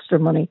the extra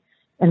money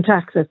in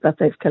taxes that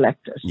they've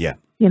collected. Yeah.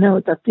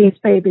 That these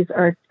babies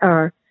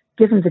are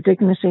given the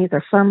dignity,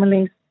 their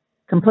families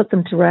can put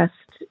them to rest,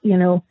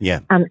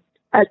 and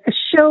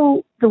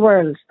show the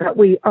world that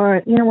we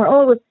are, we're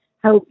always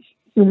how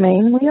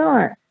humane we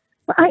are.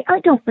 But I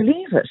don't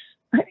believe it.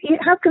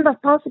 How can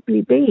that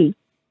possibly be?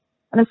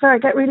 And I'm sorry, I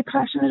get really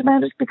passionate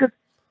about it because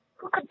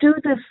who could do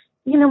this?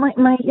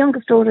 My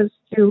youngest daughter's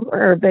due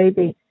her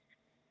baby,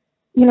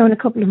 in a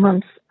couple of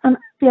months. And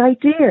the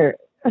idea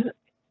is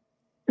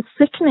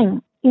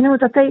sickening,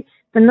 that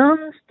the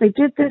nuns, they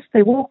did this,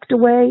 they walked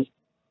away,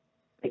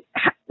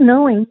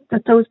 knowing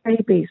that those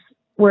babies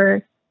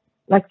were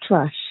like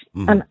trash.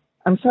 And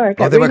I'm sorry.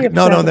 They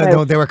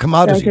were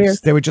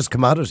commodities. They were just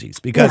commodities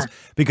because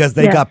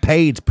they got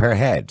paid per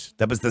head.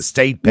 That was the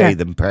state paid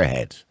them per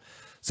head.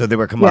 So they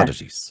were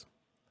commodities.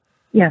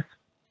 Yes.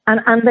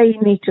 And they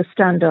need to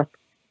stand up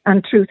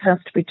and truth has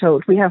to be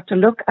told. We have to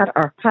look at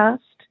our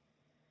past.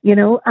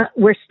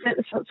 We're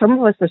still, some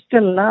of us are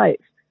still alive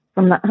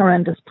from that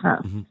horrendous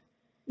past.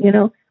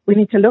 We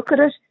need to look at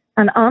it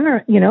and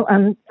honour,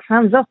 and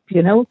hands up,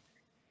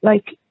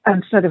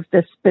 instead of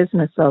this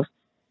business of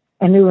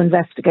a new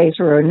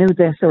investigator or a new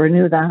this or a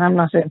new that, I'm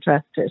not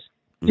interested.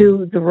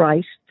 Do the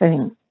right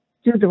thing.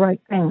 Do the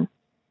right thing.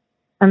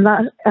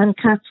 And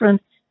Catherine,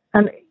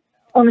 and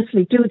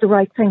honestly, do the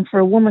right thing for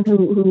a woman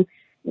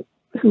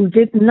who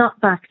did not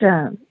back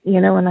down,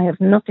 and I have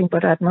nothing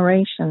but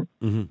admiration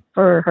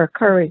for her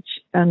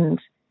courage and,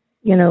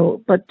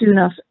 but do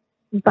not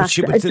back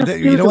down. What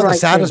the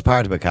saddest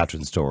part about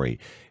Catherine's story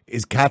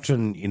is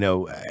Catherine,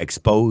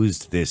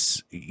 exposed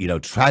this,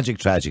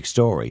 tragic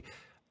story.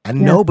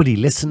 And nobody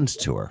listened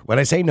to her. When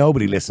I say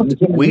nobody listened,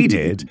 we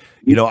did.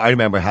 I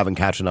remember having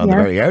Catherine on the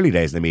very early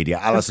days in the media.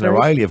 Alison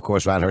O'Reilly, of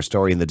course, ran her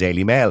story in the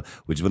Daily Mail,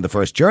 which was one of the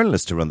first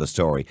journalists to run the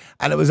story.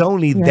 And it was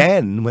only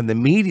then, when the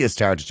media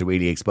started to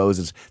really expose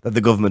it, that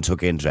the government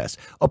took interest.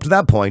 Up to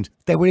that point,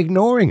 they were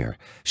ignoring her.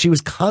 She was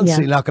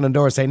constantly knocking on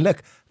doors saying,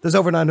 look, there's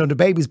over 900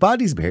 babies'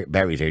 bodies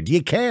buried here. Do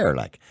you care?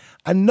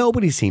 And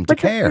nobody seemed to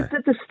care.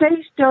 The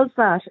state does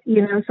that,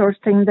 sort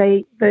of thing.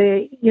 They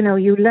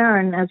you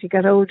learn as you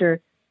get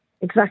older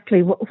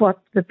exactly what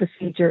the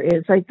procedure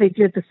is. They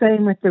did the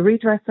same with the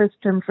redress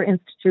system for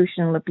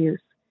institutional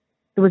abuse.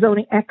 There was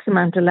only X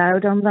amount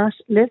allowed on that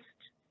list.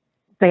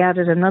 They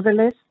added another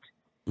list,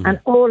 and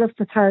all of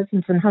the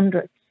thousands and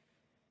hundreds,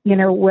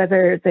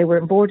 whether they were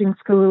in boarding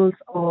schools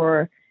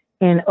or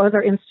in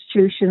other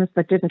institutions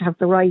that didn't have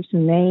the right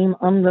name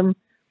on them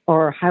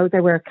or how they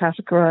were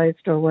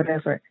categorized or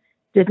whatever,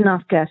 did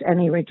not get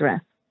any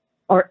redress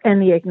or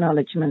any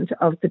acknowledgement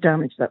of the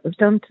damage that was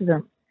done to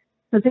them.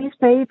 So these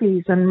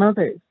babies and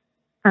mothers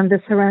and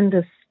this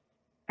horrendous,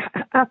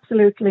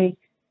 absolutely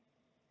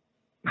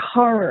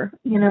horror,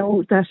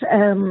 that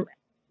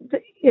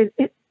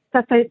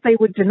that they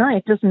would deny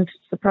it doesn't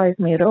surprise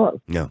me at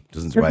all. No,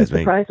 doesn't surprise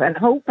me. And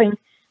hoping,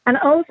 and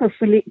also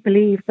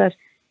believe that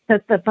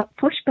the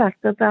pushback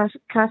that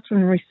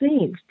Catherine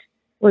received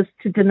was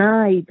to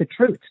deny the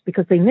truth,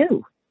 because they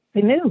knew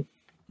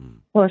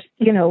what,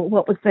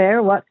 what was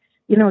there,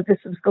 this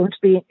was going to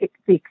be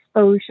the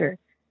exposure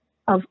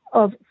of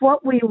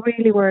what we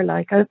really were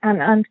like.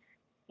 And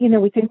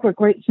we think we're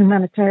great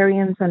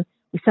humanitarians and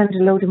we send a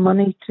load of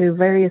money to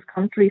various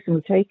countries and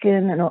we take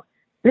in, and all.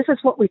 This is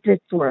what we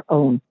did to our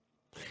own.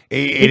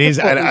 It is,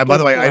 and by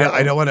the way,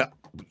 I don't want to,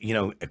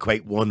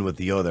 equate one with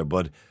the other,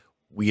 but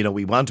we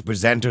want to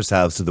present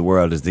ourselves to the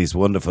world as this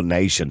wonderful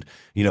nation,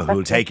 who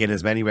will take in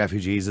as many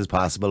refugees as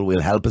possible.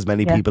 We'll help as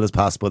many people as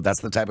possible.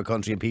 That's the type of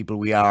country and people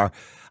we are,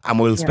 and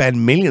we'll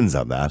spend millions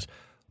on that.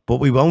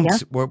 But we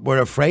won't. Yeah.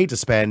 We're afraid to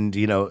spend,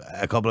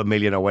 a couple of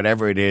million or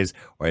whatever it is,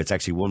 or it's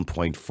actually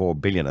 1.4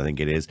 billion, I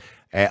think it is,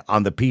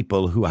 on the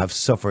people who have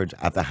suffered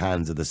at the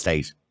hands of the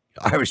state.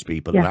 Irish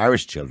people and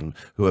Irish children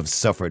who have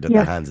suffered at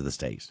the hands of the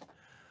state.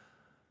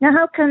 Now,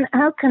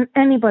 how can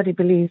anybody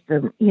believe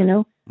them?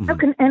 Mm-hmm. How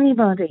can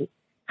anybody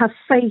have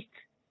faith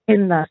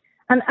in that?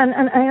 And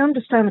I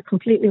understand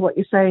completely what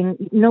you're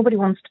saying. Nobody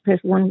wants to pit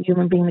one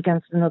human being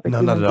against another.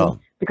 No, not at all.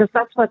 Because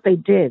that's what they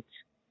did.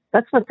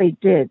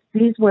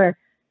 These were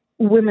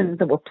women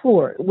that were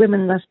poor,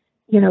 women that,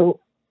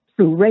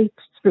 through rape,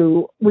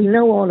 we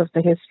know all of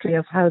the history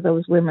of how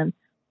those women,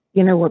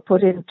 were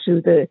put into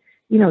the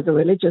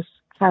religious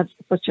had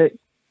such a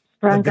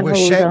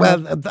stranglehold.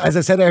 Well, as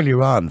I said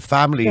earlier on,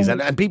 families,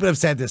 and people have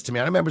said this to me.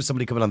 I remember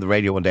somebody coming on the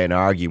radio one day and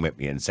arguing with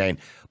me and saying,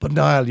 but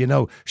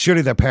Niall,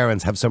 surely their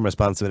parents have some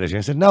responsibility.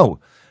 I said, no,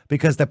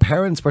 because the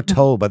parents were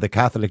told by the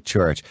Catholic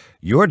Church,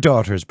 your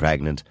daughter's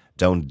pregnant,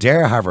 don't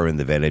dare have her in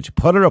the village,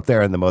 put her up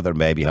there in the mother and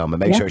baby home and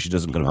make sure she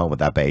doesn't come home with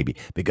that baby,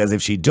 because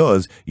if she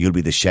does, you'll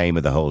be the shame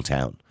of the whole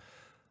town.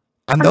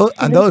 And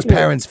those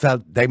parents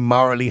felt they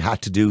morally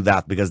had to do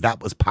that because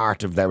that was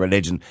part of their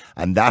religion.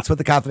 And that's what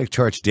the Catholic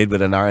Church did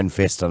with an iron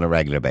fist on a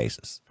regular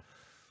basis.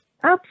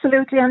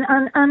 Absolutely. And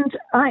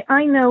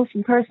I know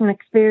from personal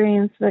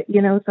experience that,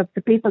 that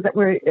the people that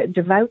were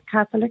devout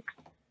Catholics,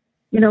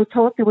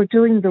 thought they were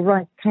doing the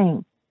right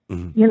thing.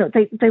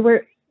 Mm-hmm. They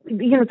were,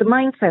 the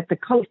mindset, the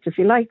cult, if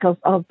you like,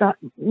 of that,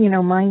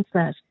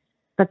 mindset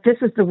that this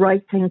is the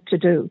right thing to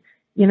do.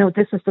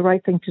 This is the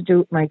right thing to do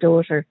with my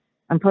daughter.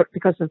 And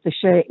because of the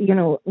shame,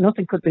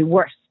 nothing could be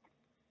worse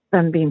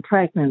than being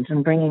pregnant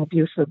and bringing a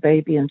beautiful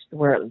baby into the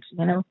world.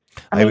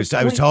 I was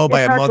told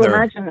by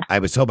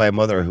a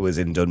mother who was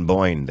in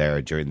Dunboyne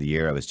there during the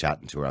year. I was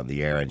chatting to her on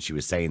the air, and she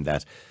was saying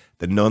that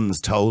the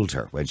nuns told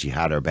her when she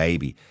had her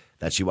baby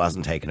that she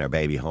wasn't taking her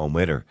baby home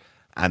with her,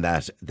 and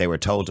that they were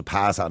told to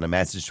pass on a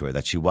message to her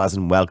that she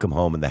wasn't welcome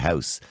home in the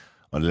house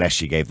unless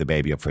she gave the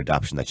baby up for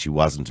adoption, that she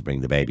wasn't to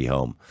bring the baby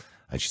home.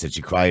 And she said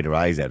she cried her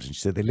eyes out, and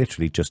she said they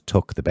literally just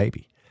took the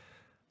baby.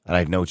 And I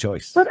had no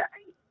choice. But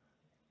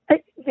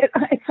it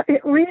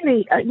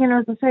really,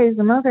 as I say, as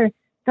a mother,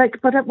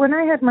 but when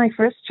I had my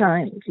first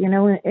child, in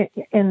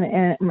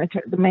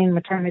the main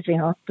maternity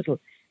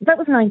hospital, that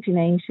was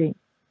 1980.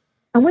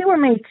 And we were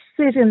made to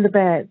sit in the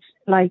bed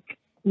like,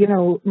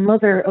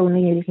 Mother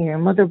O'Neill here,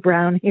 Mother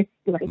Brown here,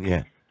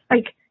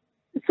 like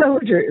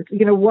soldiers,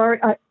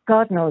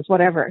 God knows,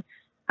 whatever.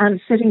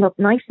 And sitting up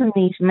nice and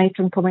neat,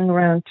 matron coming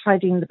around,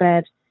 tidying the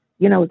bed,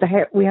 the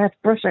hair, we had to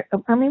brush our,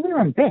 we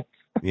were in bits.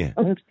 Yeah.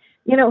 And,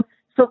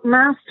 so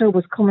Master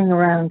was coming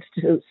around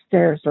to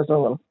stare at us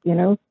all,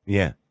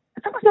 Yeah.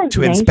 That was like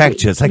to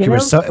inspect you. It's like it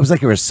was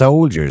like you were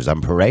soldiers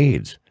on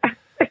parade.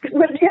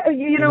 Well,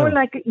 yeah,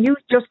 like you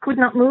just could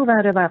not move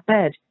out of that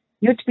bed.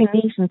 You had to be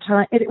neat and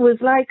tidy. It was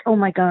like, oh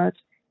my God,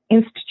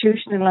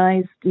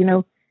 institutionalized,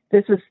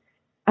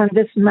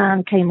 this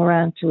man came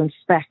around to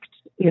inspect,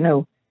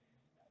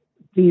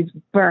 these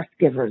birth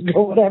givers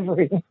or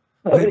whatever.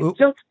 It's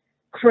just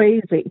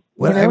crazy.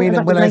 Well,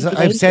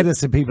 I've said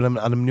this to people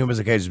on numerous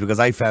occasions because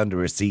I found a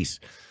receipt.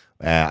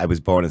 I was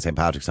born in St.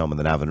 Patrick's Home on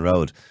the Navan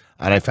Road,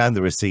 and I found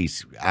the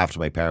receipt after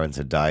my parents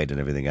had died and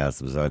everything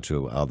else. It was going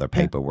through all their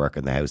paperwork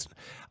in the house.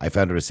 I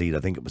found a receipt, I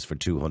think it was for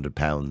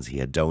 £200 he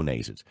had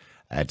donated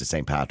to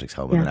St. Patrick's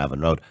Home on the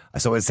Navan Road.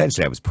 So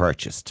essentially I was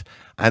purchased.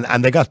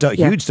 And they got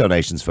huge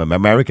donations from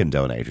American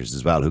donators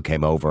as well who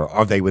came over,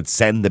 or they would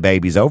send the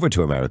babies over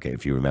to America.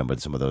 If you remember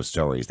some of those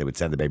stories, they would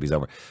send the babies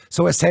over.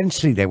 So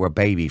essentially they were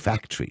baby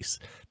factories.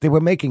 They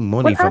were making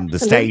money from the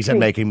state and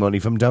making money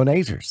from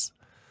donators.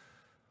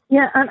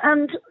 Yeah,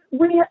 and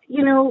we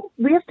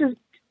have to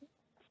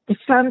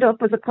stand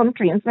up as a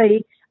country and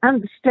say,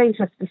 and the state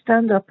has to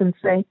stand up and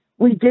say,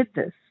 we did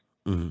this.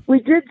 Mm-hmm. We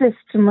did this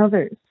to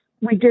mothers.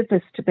 We did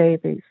this to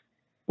babies.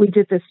 We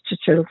did this to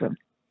children.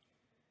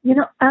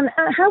 And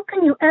how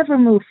can you ever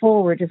move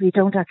forward if you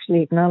don't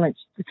actually acknowledge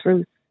the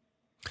truth?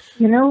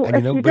 The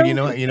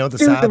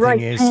sad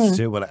thing is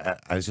too. Well,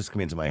 I was just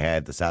coming into my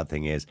head. The sad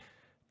thing is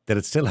that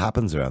it still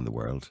happens around the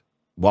world.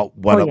 What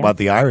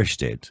the Irish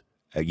did.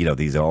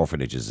 These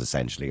orphanages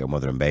essentially, or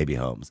mother and baby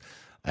homes.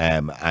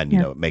 and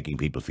making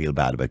people feel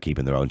bad about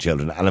keeping their own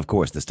children. And of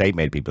course, the state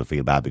made people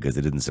feel bad because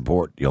they didn't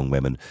support young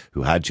women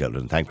who had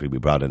children. Thankfully, we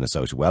brought in a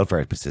social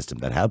welfare system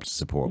that helped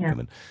support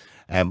women.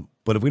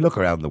 But if we look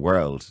around the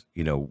world,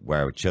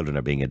 where children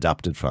are being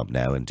adopted from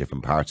now in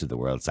different parts of the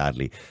world,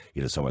 sadly,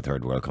 some are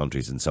third world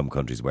countries and some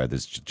countries where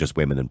there's just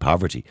women in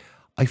poverty.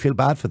 I feel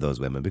bad for those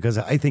women because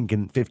I think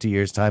in 50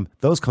 years' time,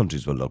 those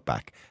countries will look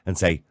back and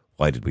say,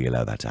 why did we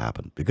allow that to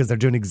happen? Because they're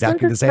doing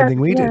exactly the same thing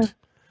we did.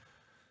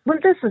 Well,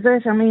 this is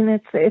it. I mean,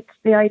 it's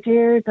the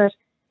idea that,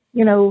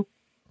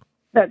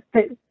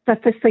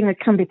 that this thing that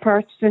can be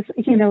purchased,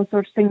 sort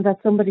of thing that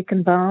somebody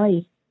can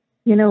buy,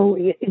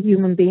 a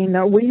human being.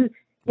 Or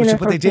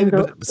but they did.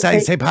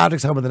 St.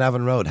 Patrick's Home on the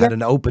Navan Road had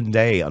an open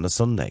day on a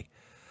Sunday.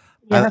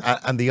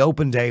 And the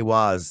open day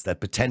was that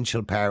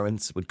potential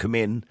parents would come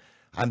in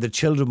and the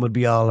children would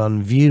be all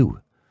on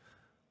view.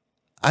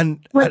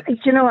 And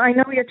I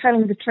know you're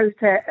telling the truth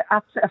there,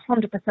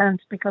 100%,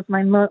 because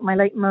my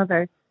late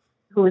mother,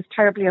 who was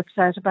terribly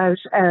upset about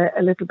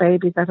a little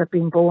baby that had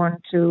been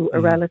born to a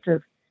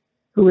relative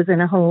who was in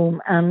a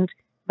home, and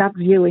that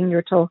viewing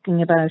you're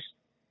talking about,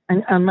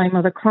 and my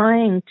mother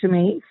crying to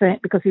me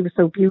because he was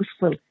so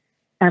beautiful,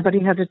 but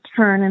he had a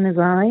turn in his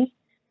eye,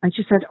 and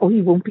she said, "Oh,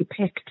 he won't be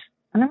picked."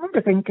 And I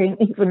remember thinking,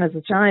 even as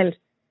a child,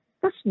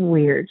 that's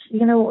weird,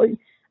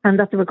 and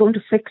that they were going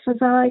to fix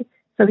his eye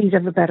so he'd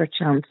have a better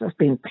chance of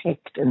being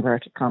picked,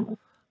 inverted commas.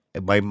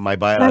 My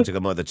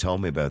biological mother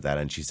told me about that,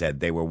 and she said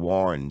they were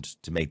warned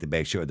to make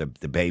sure the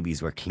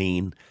babies were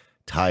clean,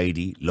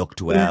 tidy,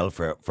 looked well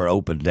for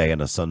open day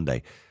on a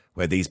Sunday,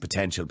 where these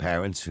potential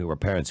parents, who were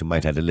parents who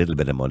might have had a little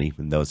bit of money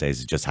in those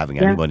days, just having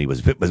any money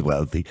was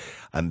wealthy,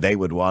 and they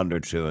would wander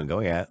through and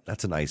go, yeah,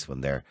 that's a nice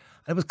one there.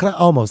 And it was kind of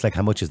almost like,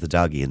 how much is the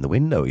doggy in the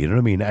window? You know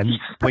what I mean? And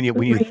when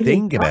you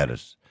think about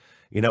it,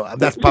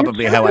 that's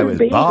probably how I was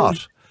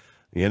bought.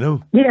 Yeah.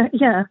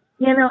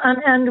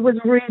 And it was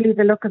really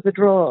the luck of the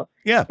draw.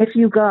 Yeah. If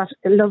you got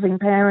loving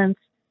parents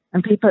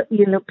and people,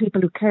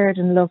 people who cared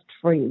and loved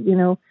for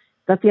you,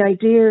 that the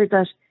idea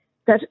that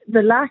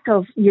the lack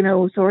of,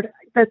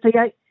 that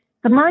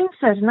the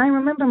mindset, and I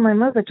remember my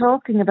mother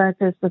talking about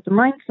this, that the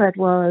mindset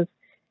was,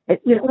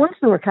 once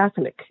they were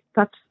Catholic,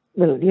 that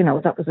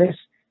was it.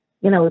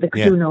 They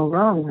could do no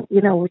wrong,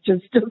 which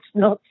is just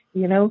nuts,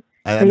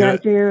 And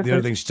the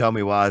other thing she told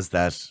me was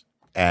that,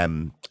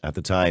 at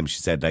the time,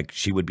 she said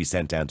she would be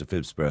sent down to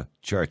Phibsborough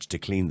Church to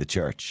clean the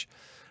church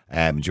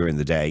during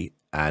the day,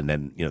 and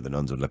then the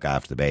nuns would look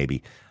after the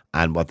baby.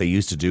 And what they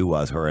used to do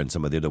was, her and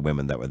some of the other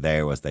women that were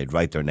there, was they'd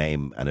write their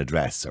name and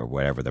address, or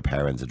whatever their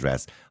parents'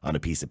 address, on a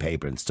piece of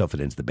paper and stuff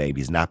it into the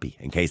baby's nappy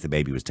in case the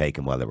baby was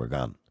taken while they were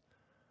gone.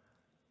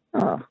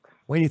 Oh.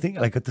 When you think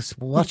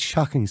what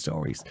shocking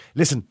stories.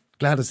 Listen,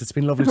 Gladys, it's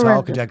been lovely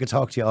talking to you. I could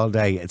talk to you all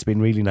day. It's been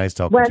really nice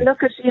talking to you. Well,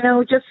 look at,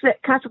 just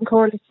Catherine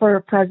Corless for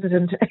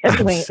president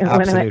anyway.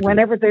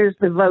 Whenever there's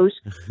the vote,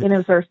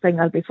 first thing,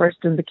 I'll be first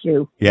in the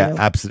queue. Yeah,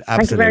 absolutely.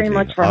 Thank you very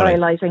much for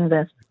highlighting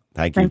this.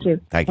 Thank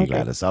you. Thank you,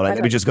 Gladys. All right,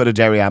 let me just go to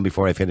Derry-Ann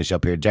before I finish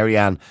up here.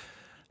 Derry-Ann,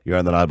 you're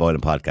on the Niall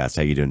Boylan podcast.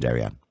 How you doing,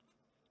 Derry-Ann?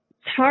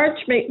 It's hard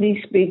to make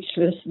me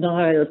speechless,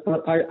 Niall,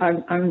 but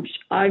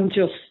I'm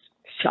just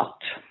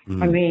shocked.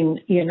 I mean,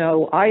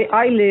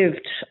 I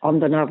lived on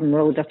the Navan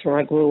Road. That's where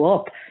I grew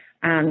up.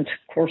 And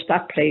of course,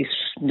 that place,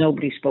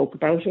 nobody spoke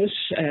about it,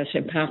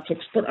 St.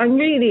 Patrick's. But I'm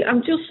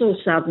just so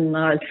saddened,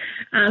 Niall.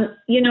 And,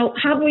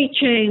 have we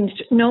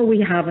changed? No, we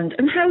haven't.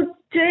 And how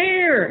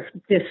dare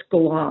this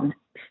go on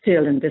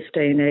still in this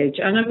day and age?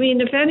 And I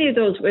mean, if any of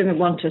those women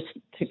want us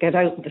to get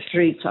out in the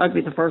streets, I'd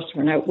be the first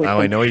one out with them.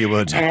 I know you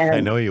would.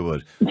 I know you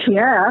would.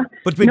 Yeah.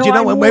 But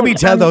when we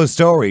tell those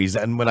stories,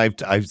 and when I've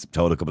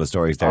told a couple of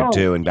stories there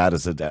too, and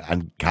Gladys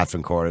and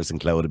Catherine Corless and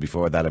Clodagh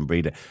before that, and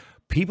Breda,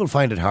 people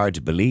find it hard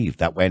to believe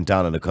that went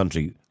on in a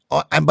country.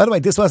 Oh, and by the way,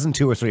 this wasn't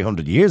 200 or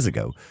 300 years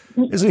ago.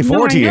 It was only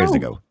 40 years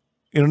ago.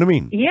 You know what I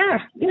mean? Yeah.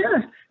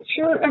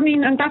 Sure. I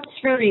mean, and that's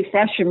very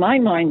fresh in my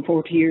mind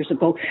 40 years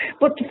ago.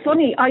 But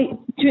funny,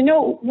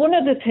 one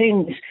of the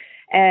things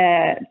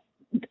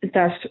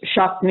that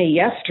shocked me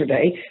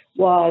yesterday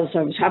was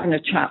I was having a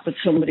chat with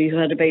somebody who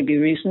had a baby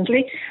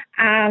recently,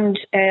 and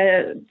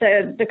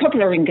the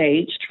couple are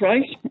engaged,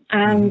 right?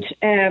 And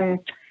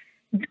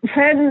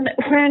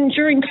when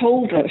during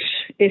COVID,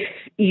 if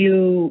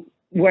you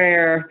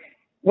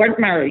weren't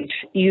married,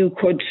 you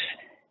could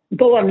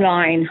go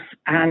online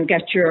and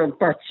get your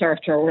birth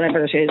cert or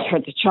whatever it is for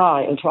the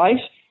child, right?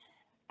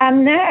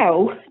 And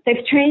now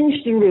they've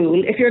changed the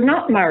rule. If you're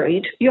not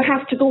married, you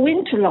have to go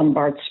into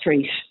Lombard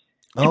Street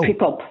to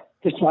pick up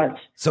the child.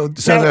 So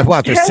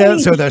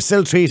they're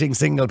still treating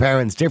single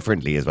parents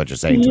differently, is what you're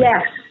saying?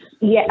 Yes.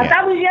 Yeah. And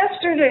that was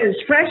yesterday.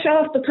 It's fresh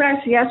off the press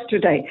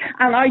yesterday.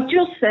 And I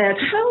just said,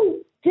 how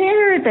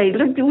dare they?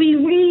 Look, we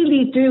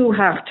really do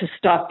have to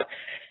stop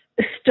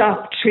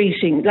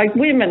treating like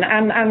women,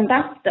 and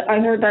that I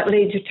heard that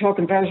lady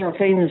talking about her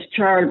famous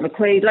Charles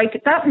McQuaid,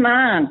 like that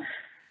man.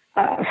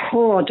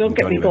 Don't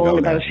get me going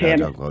about him.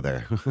 No, don't go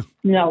there.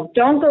 No,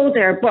 don't go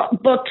there.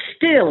 But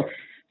still,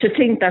 to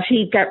think that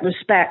he'd get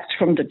respect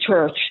from the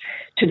church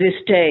to this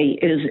day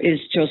is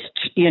just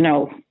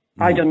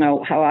I don't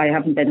know how I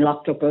haven't been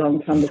locked up a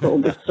long time ago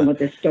with some of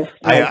this stuff.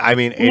 I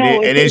mean,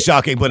 it is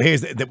shocking, but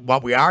here's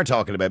what we are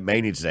talking about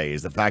mainly today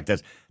is the fact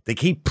that they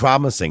keep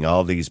promising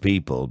all these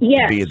people,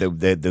 be it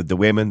the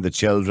women, the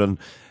children,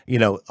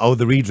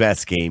 the redress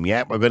scheme.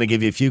 Yeah, we're going to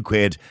give you a few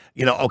quid.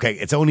 Okay,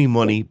 it's only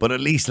money, but at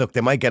least look,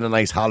 they might get a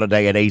nice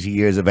holiday at 80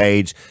 years of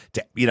age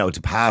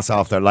to pass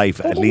off their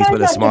life at least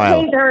with a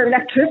smile. To pay their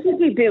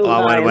electricity bill.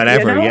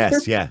 Whatever.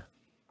 Yes, yeah.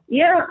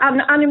 Yeah,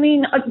 and I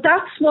mean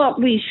that's what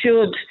we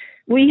should.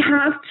 We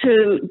have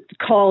to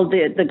call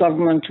the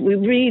government. We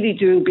really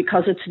do,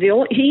 because it's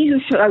he who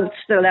shouts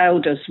the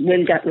loudest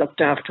will get looked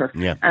after.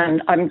 Yeah.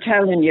 And I'm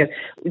telling you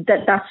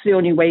that's the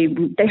only way.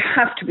 They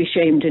have to be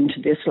shamed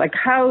into this. Like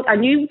how?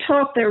 And you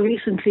talked there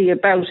recently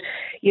about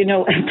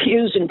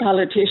abusing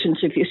politicians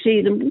if you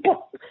see them.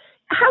 But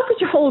how could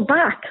you hold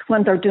back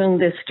when they're doing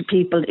this to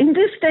people in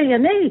this day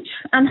and age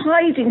and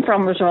hiding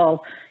from it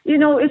all?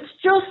 It's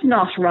just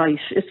not right.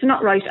 It's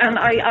not right. And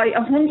I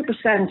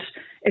 100%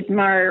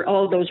 admire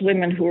all those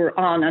women who are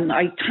on, and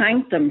I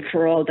thank them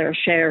for all their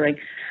sharing.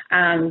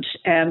 And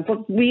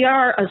but we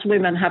are, as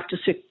women, have to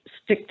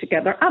stick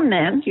together. And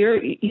men,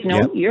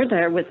 you're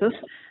there with us,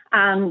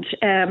 and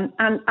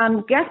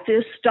get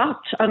this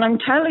stopped. And I'm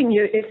telling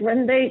you,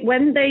 when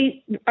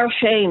they are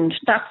shamed,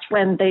 that's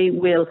when they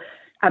will.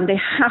 And they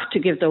have to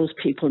give those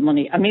people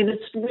money. I mean,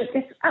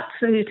 it's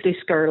absolutely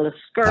scurrilous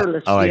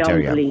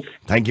beyond belief.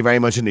 Thank you very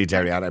much indeed,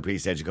 Darianne. I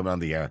appreciate you coming on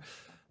the air.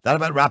 That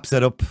about wraps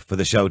it up for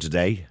the show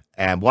today.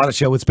 What a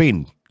show it's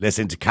been.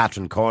 Listening to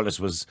Catherine Corless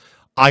was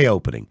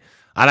eye-opening.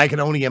 And I can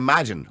only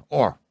imagine,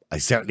 or I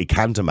certainly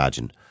can't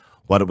imagine,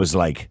 what it was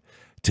like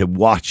to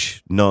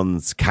watch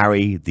nuns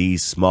carry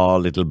these small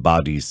little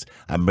bodies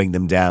and bring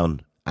them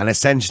down and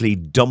essentially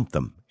dump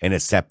them in a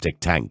septic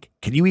tank.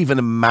 Can you even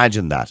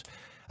imagine that?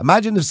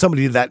 Imagine if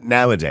somebody did that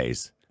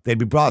nowadays. They'd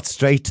be brought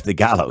straight to the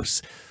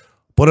gallows.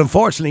 But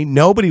unfortunately,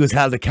 nobody was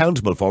held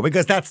accountable for,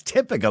 because that's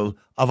typical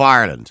of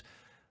Ireland.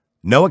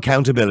 No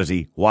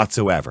accountability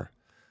whatsoever.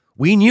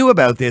 We knew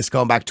about this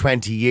going back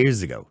 20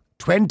 years ago.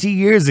 20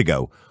 years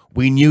ago,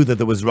 we knew that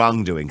there was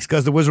wrongdoings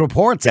because there was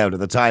reports out at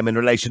the time in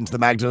relation to the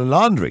Magdalen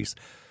laundries.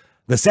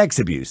 The sex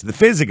abuse, the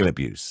physical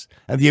abuse,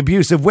 and the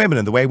abuse of women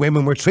and the way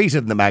women were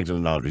treated in the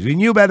Magdalen laundries. We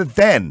knew about it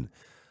then,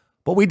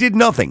 but we did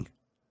nothing.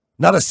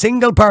 Not a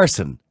single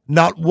person,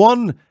 not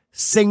one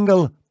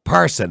single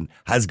person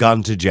has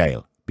gone to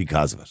jail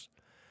because of it.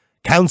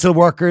 Council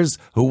workers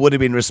who would have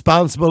been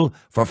responsible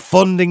for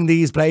funding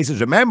these places.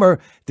 Remember,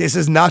 this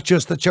is not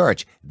just the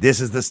church. This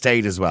is the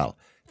state as well.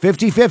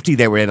 50-50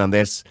 they were in on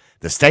this.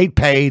 The state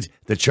paid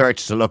the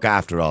church to look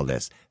after all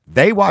this.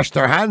 They washed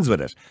their hands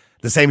with it.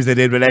 The same as they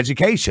did with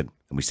education.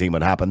 And we've seen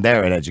what happened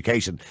there in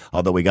education.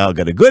 Although we all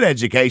got a good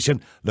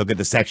education, look at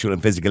the sexual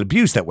and physical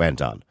abuse that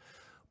went on.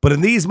 But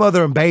in these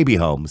mother and baby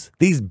homes,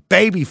 these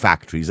baby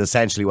factories,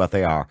 essentially what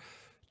they are,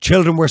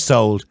 children were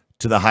sold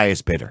to the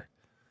highest bidder.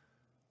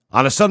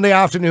 On a Sunday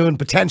afternoon,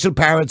 potential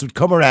parents would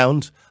come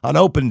around on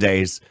open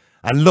days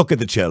and look at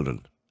the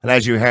children. And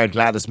as you heard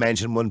Gladys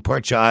mention, one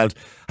poor child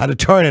had a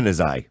turn in his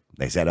eye.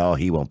 They said,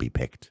 he won't be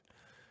picked.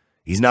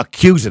 He's not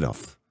cute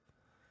enough.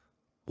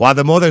 While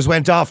the mothers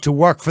went off to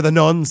work for the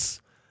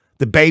nuns,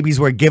 the babies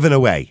were given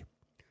away.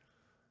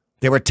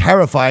 They were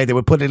terrified. They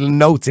would put little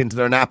notes into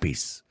their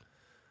nappies.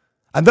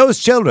 And those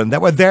children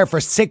that were there for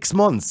 6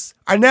 months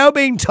are now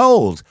being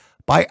told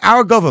by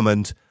our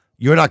government,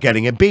 you're not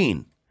getting a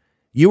bean.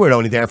 You were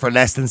only there for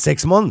less than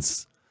 6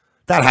 months.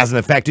 That hasn't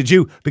affected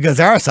you because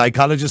our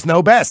psychologists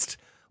know best,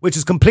 which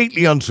is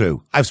completely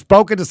untrue. I've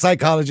spoken to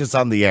psychologists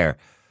on the air.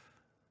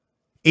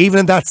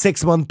 Even in that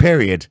 6-month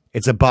period,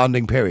 it's a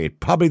bonding period,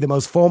 probably the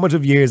most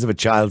formative years of a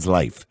child's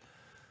life.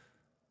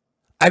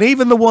 And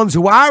even the ones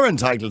who are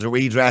entitled to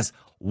redress,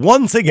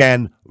 once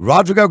again,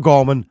 Roderick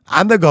O'Gorman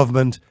and the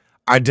government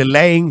are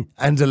delaying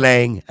and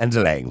delaying and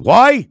delaying.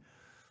 Why?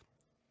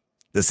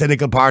 The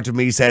cynical part of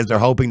me says they're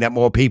hoping that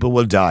more people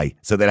will die,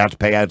 so they'll have to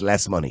pay out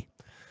less money.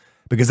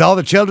 Because all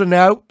the children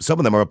now, some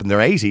of them are up in their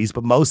 80s,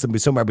 but most of them are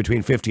somewhere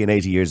between 50 and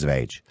 80 years of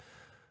age.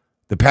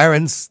 The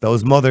parents,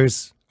 those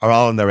mothers, are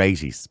all in their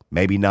 80s,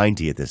 maybe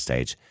 90 at this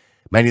stage.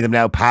 Many of them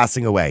now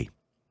passing away.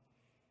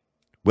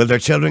 Will their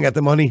children get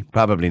the money?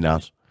 Probably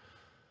not.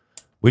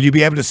 Will you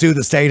be able to sue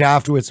the state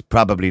afterwards?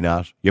 Probably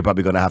not. You're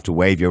probably going to have to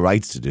waive your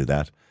rights to do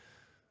that.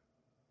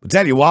 But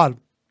tell you what,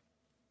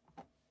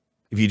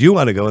 if you do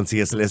want to go and see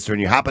a solicitor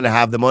and you happen to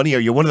have the money, or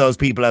you're one of those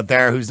people out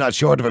there who's not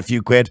short of a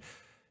few quid,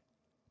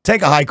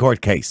 take a high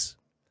court case.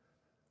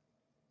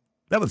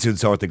 That will soon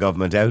sort the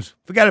government out.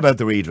 Forget about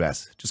the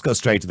redress. Just go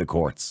straight to the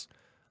courts.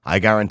 I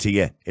guarantee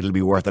you it'll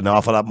be worth an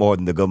awful lot more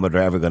than the government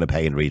are ever going to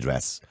pay in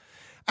redress.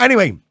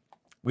 Anyway,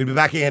 we'll be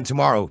back again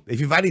tomorrow. If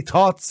you've any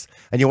thoughts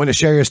and you want to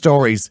share your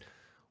stories,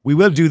 we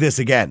will do this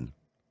again.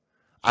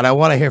 And I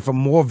want to hear from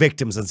more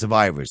victims and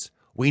survivors.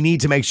 We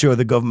need to make sure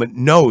the government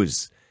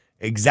knows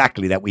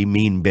exactly that we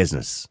mean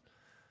business.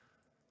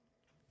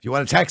 If you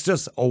want to text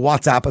us or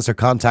WhatsApp us or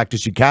contact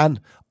us, you can.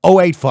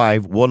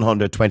 085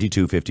 100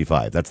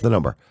 2255. That's the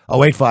number.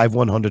 085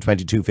 100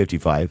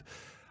 2255.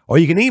 Or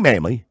you can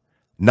email me,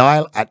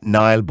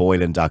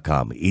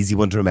 Niall@niallboylan.com. Easy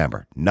one to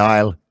remember.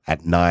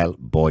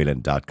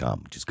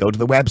 Niall@niallboylan.com. Just go to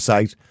the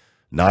website,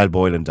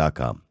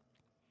 niallboylan.com.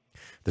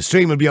 The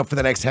stream will be up for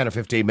the next 10 or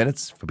 15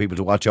 minutes for people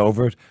to watch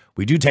over it.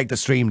 We do take the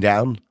stream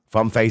down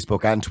from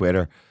Facebook and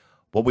Twitter,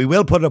 but we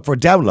will put it up for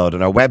download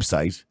on our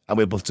website, and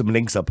we'll put some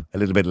links up a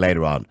little bit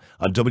later on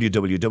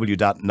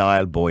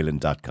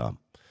www.niallboylan.com.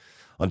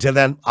 Until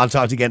then, I'll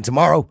talk to you again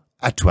tomorrow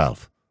at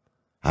 12.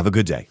 Have a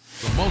good day.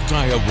 The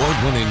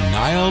multi-award-winning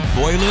Niall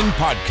Boylan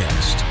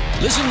Podcast.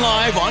 Listen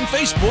live on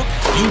Facebook,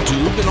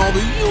 YouTube, and all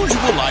the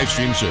usual live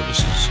stream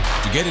services.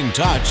 To get in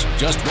touch,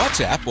 just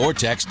WhatsApp or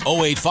text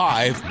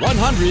 085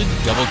 100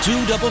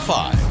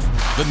 2255.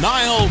 The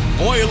Niall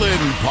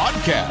Boylan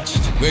Podcast.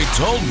 They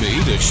told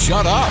me to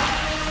shut up.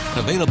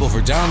 Available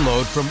for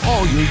download from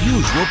all your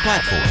usual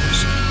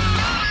platforms.